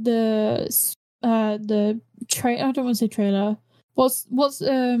the trailer, I don't want to say trailer. What's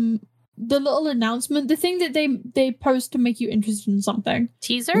the little announcement, the thing that they post to make you interested in something.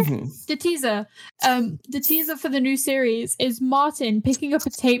 Teaser? Mm-hmm. The teaser. The teaser for the new series is Martin picking up a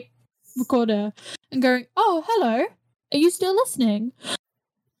tape recorder and going, oh, hello, are you still listening?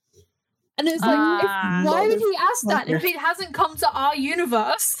 And it's like, why would he ask that if it hasn't come to our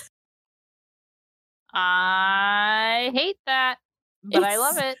universe? I hate that, but I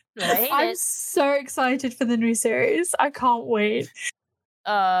love it. But I hate I'm so excited for the new series. I can't wait.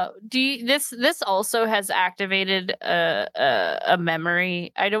 This also has activated a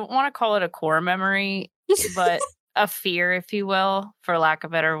memory. I don't want to call it a core memory, but a fear, if you will, for lack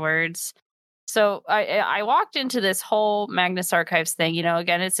of better words. So I walked into this whole Magnus Archives thing,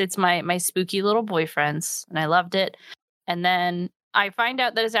 again, it's my spooky little boyfriends, and I loved it. And then I find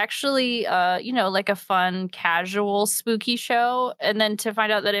out that it's actually like a fun, casual, spooky show, and then to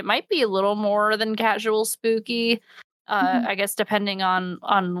find out that it might be a little more than casual spooky. I guess depending on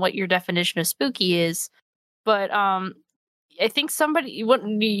what your definition of spooky is. But I think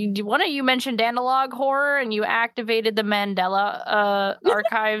one of you mentioned analog horror, and you activated the Mandela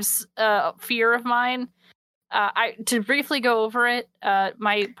Archives fear of mine. To briefly go over it,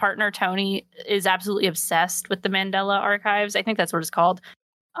 my partner Tony is absolutely obsessed with the Mandela Archives. I think that's what it's called.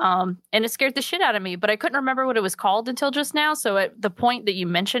 And it scared the shit out of me, but I couldn't remember what it was called until just now. So at the point that you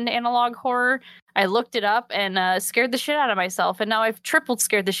mentioned analog horror, I looked it up and scared the shit out of myself. And now I've tripled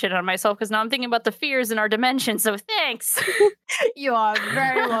scared the shit out of myself because now I'm thinking about the fears in our dimension. So thanks. You are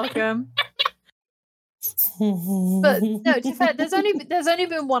very welcome. But no, to be fair, there's only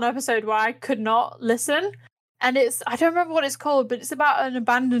been one episode where I could not listen. and I don't remember what it's called, but it's about an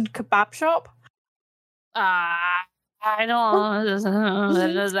abandoned kebab shop. I don't.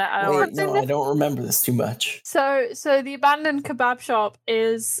 Wait, no, I don't remember this too much. So the abandoned kebab shop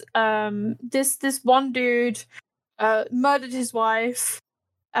is this one dude murdered his wife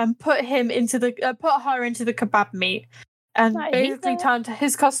and put her into the kebab meat, and basically turned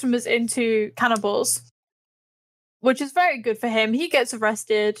his customers into cannibals, which is very good for him. He gets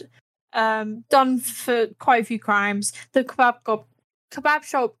arrested, done for quite a few crimes. The kebab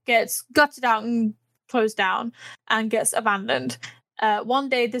shop gets gutted out and closed down and gets abandoned. One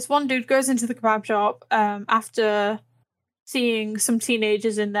day, this one dude goes into the kebab shop after seeing some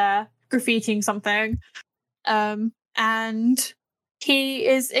teenagers in there graffitiing something, and he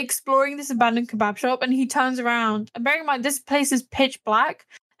is exploring this abandoned kebab shop, and he turns around. And bearing in mind, this place is pitch black,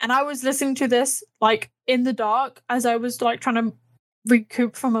 and I was listening to this like in the dark as I was like trying to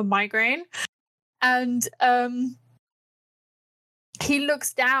recoup from a migraine, and he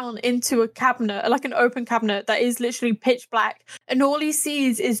looks down into a cabinet, like an open cabinet that is literally pitch black, and all he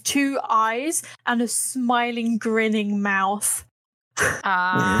sees is two eyes and a smiling, grinning mouth.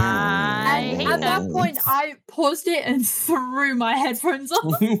 I hate At that point, I paused it and threw my headphones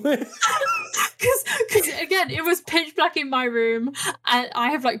off. Because again, it was pitch black in my room, and I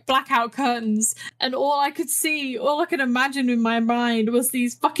have like blackout curtains, and all I could imagine in my mind was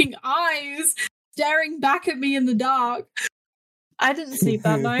these fucking eyes staring back at me in the dark. I didn't sleep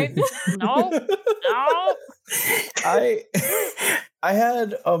that night. No. I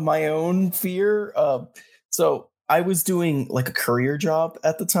had my own fear. So I was doing like a courier job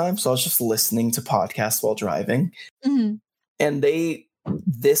at the time, so I was just listening to podcasts while driving. Mm-hmm. And the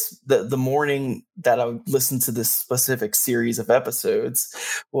morning that I listened to this specific series of episodes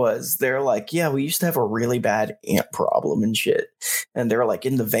they're like, yeah, we used to have a really bad ant problem and shit. And they're like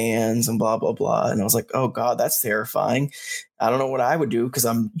in the vans and blah, blah, blah. And I was like, oh God, that's terrifying. I don't know what I would do because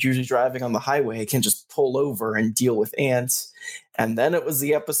I'm usually driving on the highway. I can just pull over and deal with ants. And then it was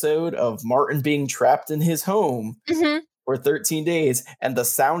the episode of Martin being trapped in his home. Mm-hmm. For 13 days, and the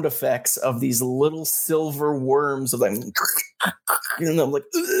sound effects of these little silver worms of like, and I'm like,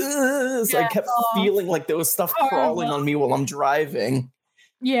 ugh! So I kept feeling like there was stuff crawling on me while I'm driving.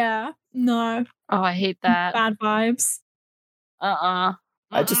 Yeah, no. Oh, I hate that. Bad vibes. I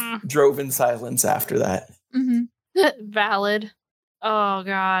just drove in silence after that. Mm-hmm. Valid. Oh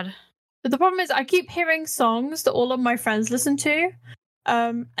God. But the problem is, I keep hearing songs that all of my friends listen to.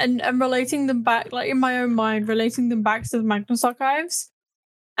 And relating them back, like in my own mind, relating them back to the Magnus archives.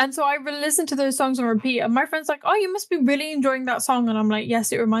 And so I listen to those songs on repeat, and my friend's like, oh, you must be really enjoying that song. And I'm like,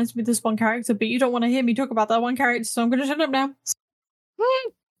 yes, it reminds me of this one character, but you don't want to hear me talk about that one character, so I'm going to shut up now.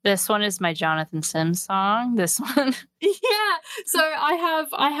 This one is my Jonathan Sims song. This one. Yeah. So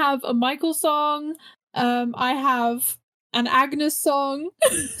I have a Michael song. I have an Agnes song.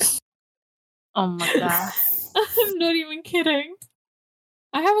 Oh my God. I'm not even kidding.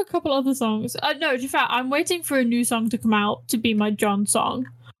 I have a couple other songs. No, in fact, I'm waiting for a new song to come out to be my John song.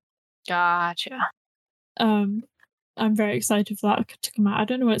 Gotcha. I'm very excited for that to come out. I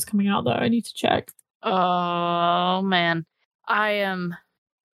don't know when it's coming out though. I need to check. Oh man, I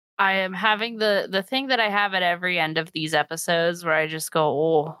am having the thing that I have at every end of these episodes where I just go,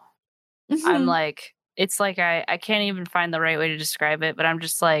 oh, I'm like, it's like I can't even find the right way to describe it, but I'm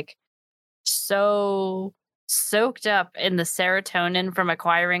just like so soaked up in the serotonin from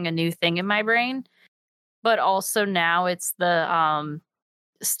acquiring a new thing in my brain, but also now it's the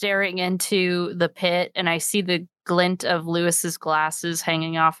staring into the pit, and I see the glint of Lewis's glasses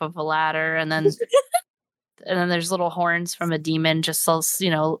hanging off of a ladder, and then and then there's little horns from a demon just a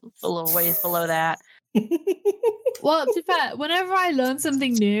little ways below that. Well, to be fair, whenever I learn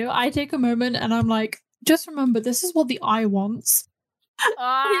something new, I take a moment and I'm like, just remember, this is what the eye wants.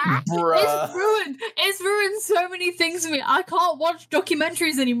 It's ruined so many things for me. I can't watch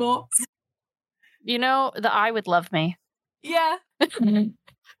documentaries anymore. You know, the eye would love me. Yeah. Yeah.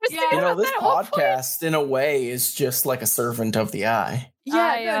 This podcast in a way is just like a servant of the eye.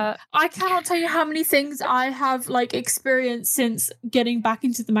 Yeah, I cannot tell you how many things I have like experienced since getting back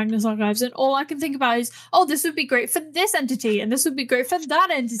into the Magnus archives, and all I can think about is, oh, this would be great for this entity, and this would be great for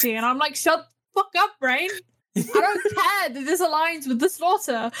that entity, and I'm like, shut the fuck up, brain. I don't care that this aligns with the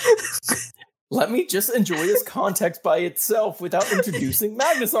slaughter. Let me just enjoy this context by itself without introducing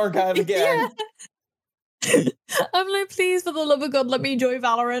Magnus Archive again. Yeah. I'm like, please, for the love of God, let me enjoy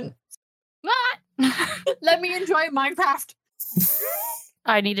Valorant. Let me enjoy Minecraft.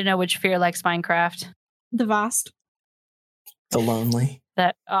 I need to know which fear likes Minecraft. The Vast. The Lonely.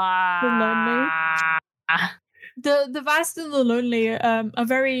 The Lonely. The Vast and the Lonely are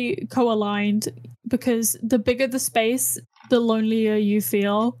very co-aligned because the bigger the space, the lonelier you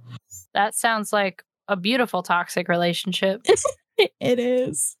feel. That sounds like a beautiful toxic relationship. It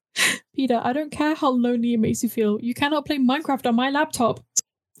is. Peter, I don't care how lonely it makes you feel. You cannot play Minecraft on my laptop.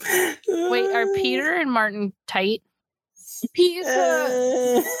 Wait, are Peter and Martin tight? Peter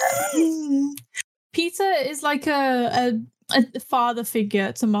is like a father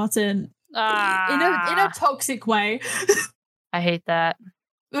figure to Martin in a toxic way. I hate that.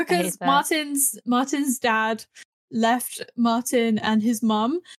 Because Martin's dad left Martin and his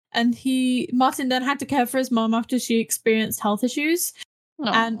mum, and Martin then had to care for his mum after she experienced health issues.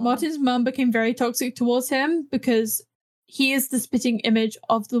 Aww. And Martin's mum became very toxic towards him because he is the spitting image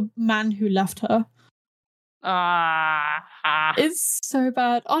of the man who left her. It's so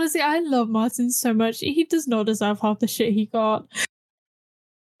bad. Honestly, I love Martin so much. He does not deserve half the shit he got.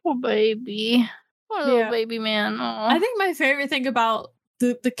 Poor baby. Poor little baby man. Aww. I think my favorite thing about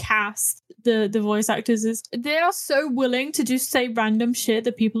the cast, the voice actors, is they are so willing to just say random shit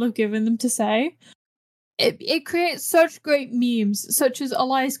that people have given them to say. It creates such great memes, such as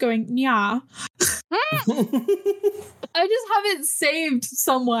Elias going, "Nya." I just have it saved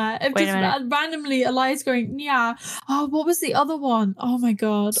somewhere. Randomly, Elias going, "Nya." Oh, what was the other one? Oh my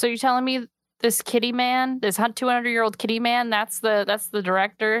god! So you're telling me this kitty man, this 200-year-old kitty man, that's the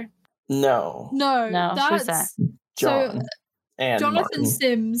director? No. Who's that? John and Jonathan Martin.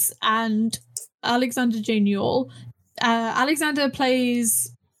 Sims and Alexander J. Newell. Alexander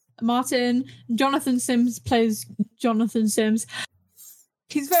plays Martin. Jonathan Sims plays Jonathan Sims.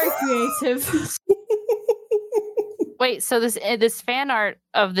 He's very creative. Wait, so this fan art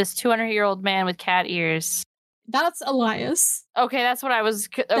of this 200-year-old man with cat ears. That's Elias. Okay, that's what I was.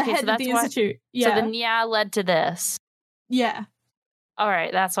 Okay, the head so that's of the why. institute. Yeah. So the Nya led to this. Yeah. All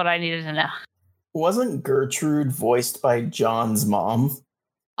right, that's what I needed to know. Wasn't Gertrude voiced by John's mom?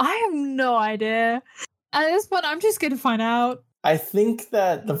 I have no idea. At this point, I'm just going to find out. I think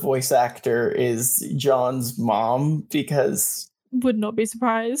that the voice actor is John's mom because would not be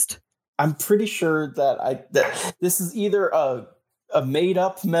surprised. I'm pretty sure that this is either a made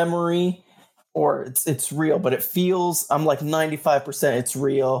up memory or it's real, but it feels, I'm like 95% it's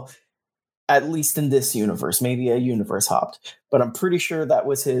real, at least in this universe. Maybe a universe hopped, but I'm pretty sure that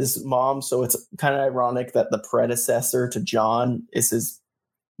was his mom. So it's kind of ironic that the predecessor to John is his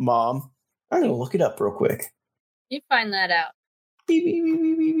mom. I'm gonna look it up real quick. You find that out. Beep, beep, beep,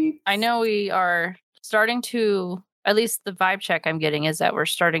 beep, beep, beep. I know we are starting to, at least the vibe check I'm getting is that we're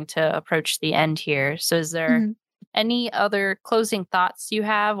starting to approach the end here. So is there any other closing thoughts you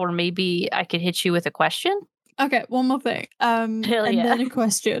have, or maybe I could hit you with a question? Okay, one more thing. Then a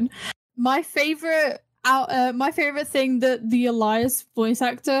question. My favorite thing that the Elias voice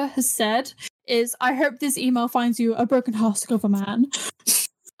actor has said is, "I hope this email finds you a broken husk of a man."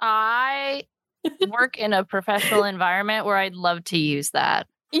 I work in a professional environment where I'd love to use that.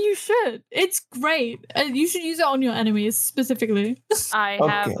 You should. It's great. You should use it on your enemies specifically. I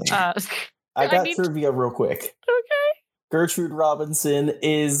got trivia real quick. Okay. Gertrude Robinson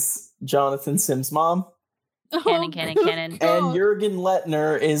is Jonathan Sims' mom. Canon. And Jürgen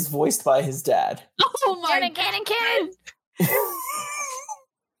Lettner is voiced by his dad. Oh my Canon.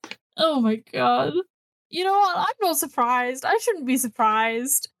 Oh my god. You know what? I'm not surprised. I shouldn't be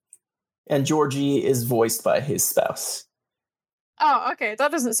surprised. And Georgie is voiced by his spouse. Oh, okay.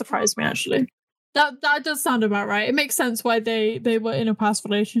 That doesn't surprise me, actually. That does sound about right. It makes sense why they were in a past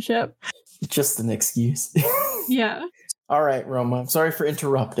relationship. Just an excuse. Yeah. All right, Roma. I'm sorry for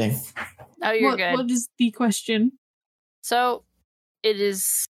interrupting. Oh, you're good. What is the question? So, it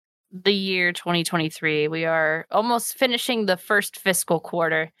is the year 2023. We are almost finishing the first fiscal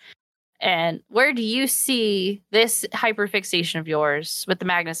quarter. And where do you see this hyperfixation of yours with the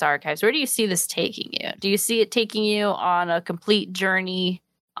Magnus archives? Where do you see this taking you? Do you see it taking you on a complete journey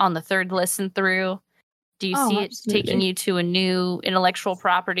on the third listen through? Do you see it taking you to a new intellectual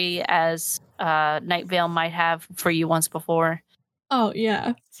property as Night Vale might have for you once before? Oh,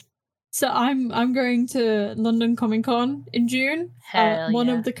 yeah. So I'm going to London Comic Con in June. One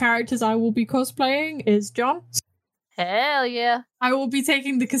of the characters I will be cosplaying is John. Hell yeah. I will be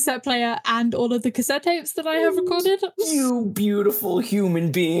taking the cassette player and all of the cassette tapes that I have recorded. You beautiful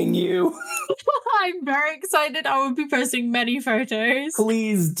human being, you. I'm very excited. I will be posting many photos.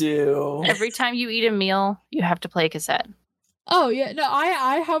 Please do. Every time you eat a meal, you have to play a cassette. Oh, yeah. No,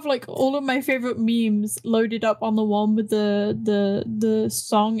 I have like all of my favorite memes loaded up on the one with the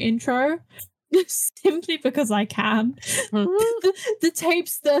song intro. Simply because I can. The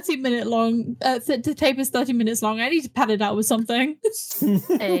tape's 30-minute long. The tape is 30 minutes long. I need to pad it out with something.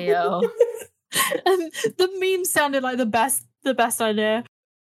 Ayo. And the meme sounded like the best idea.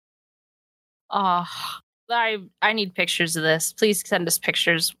 Oh, I need pictures of this. Please send us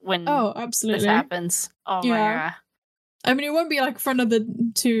pictures when Oh, absolutely. this happens. Oh my god. I mean, it won't be like for another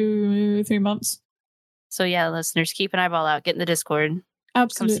 2-3 months. So yeah, listeners, keep an eyeball out. Get in the Discord.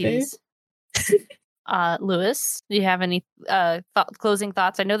 Absolutely. Come see these. Lewis, do you have any closing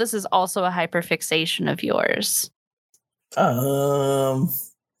thoughts? I know this is also a hyperfixation of yours.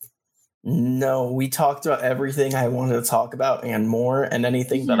 No, we talked about everything I wanted to talk about and more, and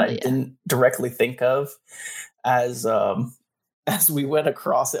anything that I didn't directly think of as we went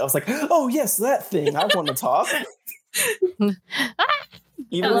across it. I was like, oh yes, that thing I want to talk.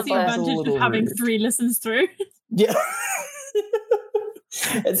 Even That's the advantage of having 3 listens through. Yeah.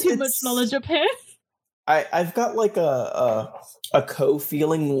 It's too much knowledge up here. I've got like a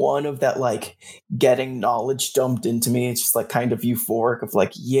co-feeling one of that, like getting knowledge dumped into me. It's just like kind of euphoric of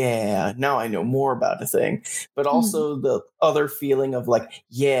like, yeah, now I know more about a thing. But also the other feeling of like,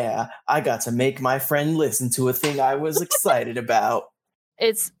 yeah, I got to make my friend listen to a thing I was excited about.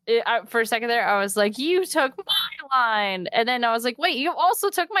 For a second there, I was like, you took my line. And then I was like, wait, you also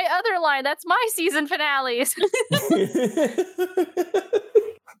took my other line. That's my season finales.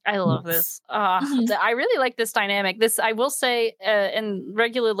 I love this. I really like this dynamic. This, I will say, and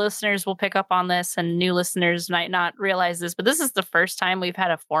regular listeners will pick up on this, and new listeners might not realize this, but this is the first time we've had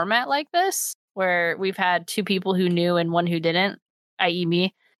a format like this, where we've had 2 people who knew and 1 who didn't, i.e.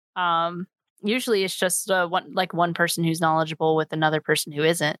 me. Usually it's just one person who's knowledgeable with another person who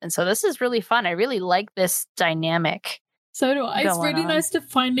isn't. And so this is really fun. I really like this dynamic. So do I. It's really nice to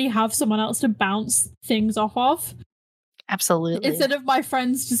finally have someone else to bounce things off of. Absolutely. Instead of my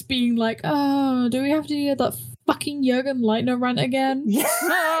friends just being like, oh, do we have to hear that fucking Jürgen Leitner rant again?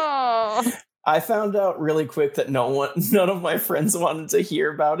 No. I found out really quick that none of my friends wanted to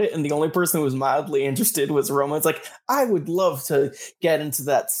hear about it, and the only person who was mildly interested was Roma. It's like, I would love to get into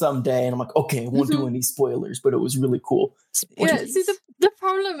that someday, and I'm like, okay, I won't do any spoilers, but it was really cool. Yeah, see, the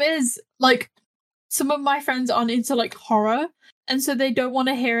problem is, like, some of my friends aren't into, like, horror, and so they don't want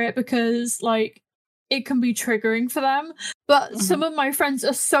to hear it because, like, it can be triggering for them. But some of my friends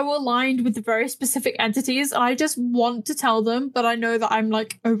are so aligned with very specific entities, and I just want to tell them, but I know that I'm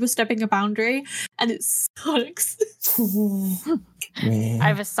like overstepping a boundary, and it sucks.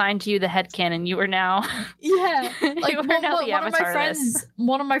 I've assigned you the headcanon. You are now. Yeah. Like one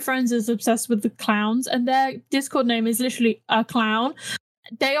of my friends is obsessed with the clowns, and their Discord name is literally a clown.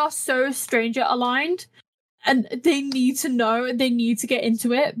 They are so stranger aligned. And they need to know, they need to get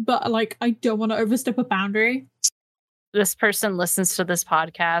into it, but like, I don't want to overstep a boundary. This person listens to this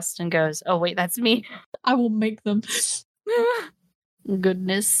podcast and goes, oh wait, that's me. I will make them.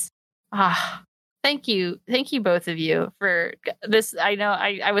 Goodness. Thank you both of you for this. I know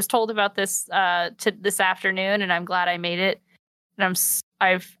I was told about this this afternoon, and I'm glad I made it. And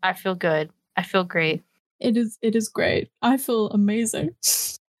I feel good. I feel great. It is great. I feel amazing.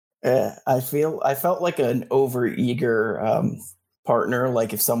 I felt like an overeager partner.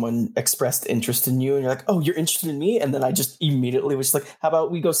 Like if someone expressed interest in you and you're like, oh, you're interested in me? And then I just immediately was like, how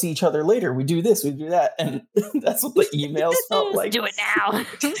about we go see each other later? We do this, we do that. And that's what the emails felt like. Do it now.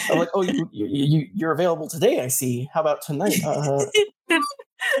 I'm like, oh, you're available today, I see. How about tonight?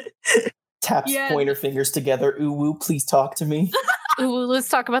 Taps pointer fingers together. Ooh, woo, please talk to me. Ooh, let's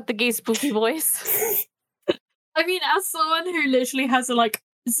talk about the gay spooky voice. I mean, as someone who literally has a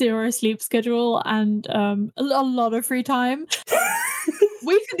 0 sleep schedule and a lot of free time,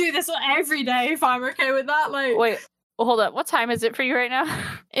 we can do this every day if I'm okay with that. Like, wait, well, hold up. What time is it for you right now?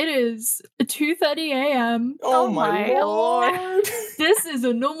 It is 2:30 a.m. Oh my lord! This is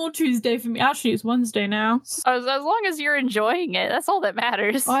a normal Tuesday for me. Actually, it's Wednesday now. As long as you're enjoying it, that's all that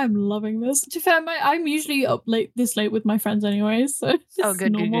matters. I'm loving this. To be fair, I'm usually up this late with my friends anyway, so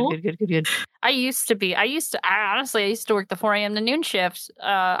good. I used to work the 4 a.m. to noon shift.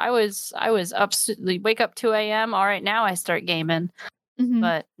 I was up, wake up 2 a.m. All right, now I start gaming.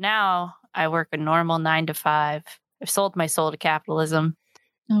 But now I work a normal 9 to 5. I've sold my soul to capitalism.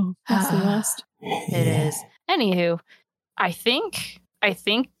 Oh, that's the worst. It is. Anywho, I think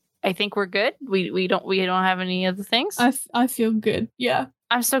we're good. We don't have any other things. I feel good. Yeah.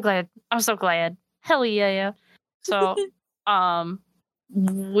 I'm so glad. Hell yeah. So,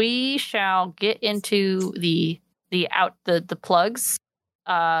 we shall get into the plugs.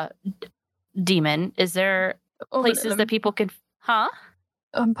 Demon, is there places that people can? Huh?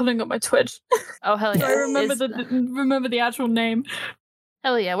 I'm pulling up my Twitch. Oh hell yeah! I remember the actual name.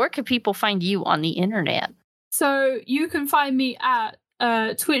 Hell yeah! Where can people find you on the internet? So you can find me at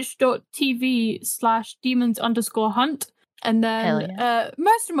twitch.tv/demons_hunt, and then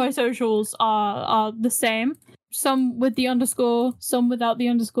most of my socials are the same. some with the underscore, some without the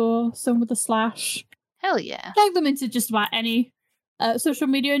underscore, some with a slash. Hell yeah. Tag them into just about any social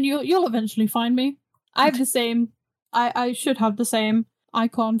media and you'll eventually find me. I have the same, I should have the same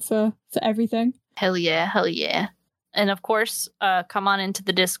icon for everything. Hell yeah, hell yeah. And of course, come on into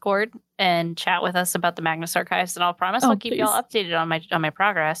the Discord and chat with us about the Magnus archives, and I'll promise I'll keep y'all updated on my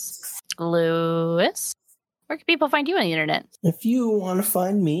progress. Lewis, where can people find you on the internet? If you want to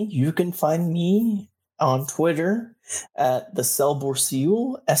find me, you can find me on Twitter at the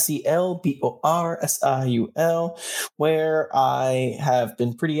Selborsiul, Selborsiul, where I have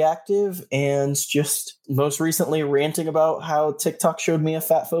been pretty active and just most recently ranting about how TikTok showed me a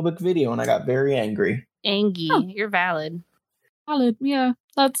fatphobic video and I got very angry. You're valid. Valid, yeah.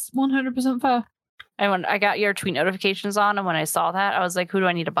 That's 100% fair. And when I got your tweet notifications on, and when I saw that, I was like, who do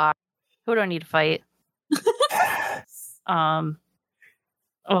I need to buy? Who do I need to fight? I'm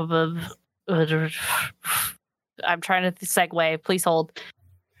trying to segue. Please hold.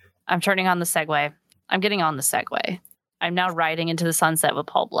 I'm turning on the segue. I'm getting on the segue. I'm now riding into the sunset with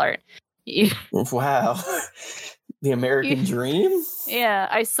Paul Blart. Wow. The American dream? Yeah,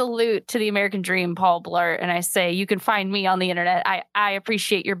 I salute to the American dream, Paul Blart, and I say, you can find me on the internet. I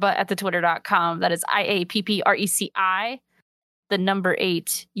appreciate your butt at the twitter.com. That is IAPPRECI, the number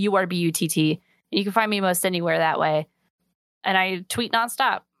 8, URBUTT. You can find me most anywhere that way. And I tweet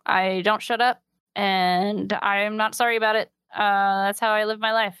nonstop. I don't shut up, and I am not sorry about it. That's how I live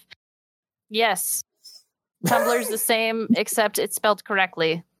my life. Yes, Tumblr's the same, except it's spelled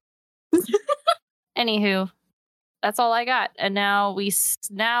correctly. Anywho, that's all I got. And now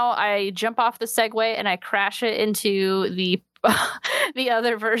I jump off the Segway and I crash it into the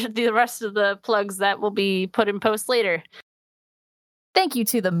other version, the rest of the plugs that will be put in post later. Thank you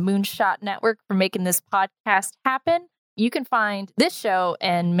to the Moonshot Network for making this podcast happen. You can find this show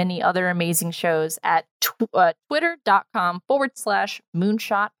and many other amazing shows at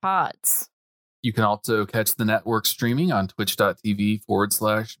twitter.com/moonshotpods. You can also catch the network streaming on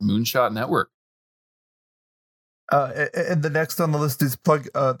twitch.tv/Moonshot Network. And the next on the list is plug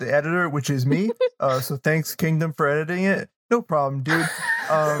the editor, which is me. So thanks, Kingdom, for editing it. No problem, dude.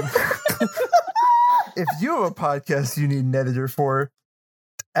 If you have a podcast you need an editor for,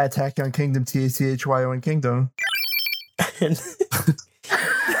 Attack on Kingdom, TACHYO on Kingdom. It's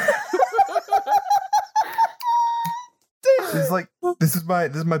like this is my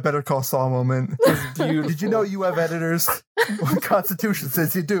Better Call Saul moment. Did you know you have editors? Well, the Constitution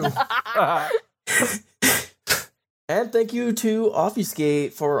says you do. And thank you to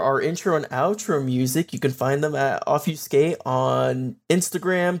Offuscate for our intro and outro music. You can find them at Offuscate on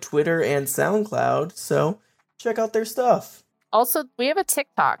Instagram, Twitter, and SoundCloud. So check out their stuff. Also, we have a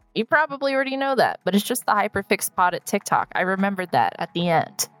TikTok. You probably already know that, but it's just the Hyperfix Pod at TikTok. I remembered that at the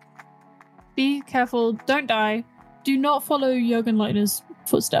end. Be careful. Don't die. Do not follow Jürgen Leitner's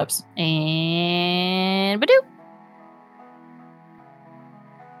footsteps. And Badoo.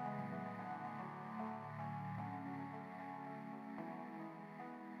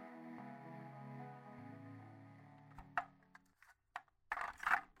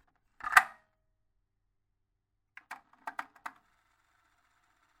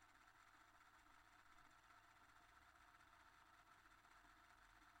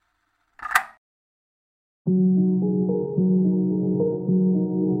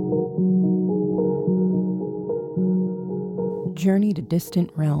 Journey to distant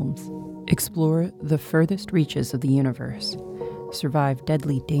realms. Explore the furthest reaches of the universe. Survive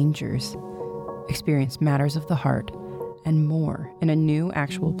deadly dangers. Experience matters of the heart and more in a new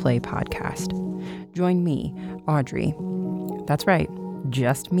actual play podcast. Join me, Audrey. That's right,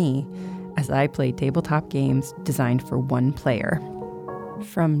 just me, as I play tabletop games designed for one player.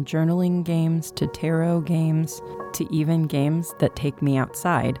 From journaling games to tarot games to even games that take me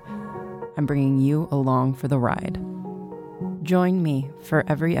outside, I'm bringing you along for the ride. Join me for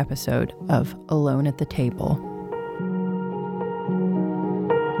every episode of Alone at the Table.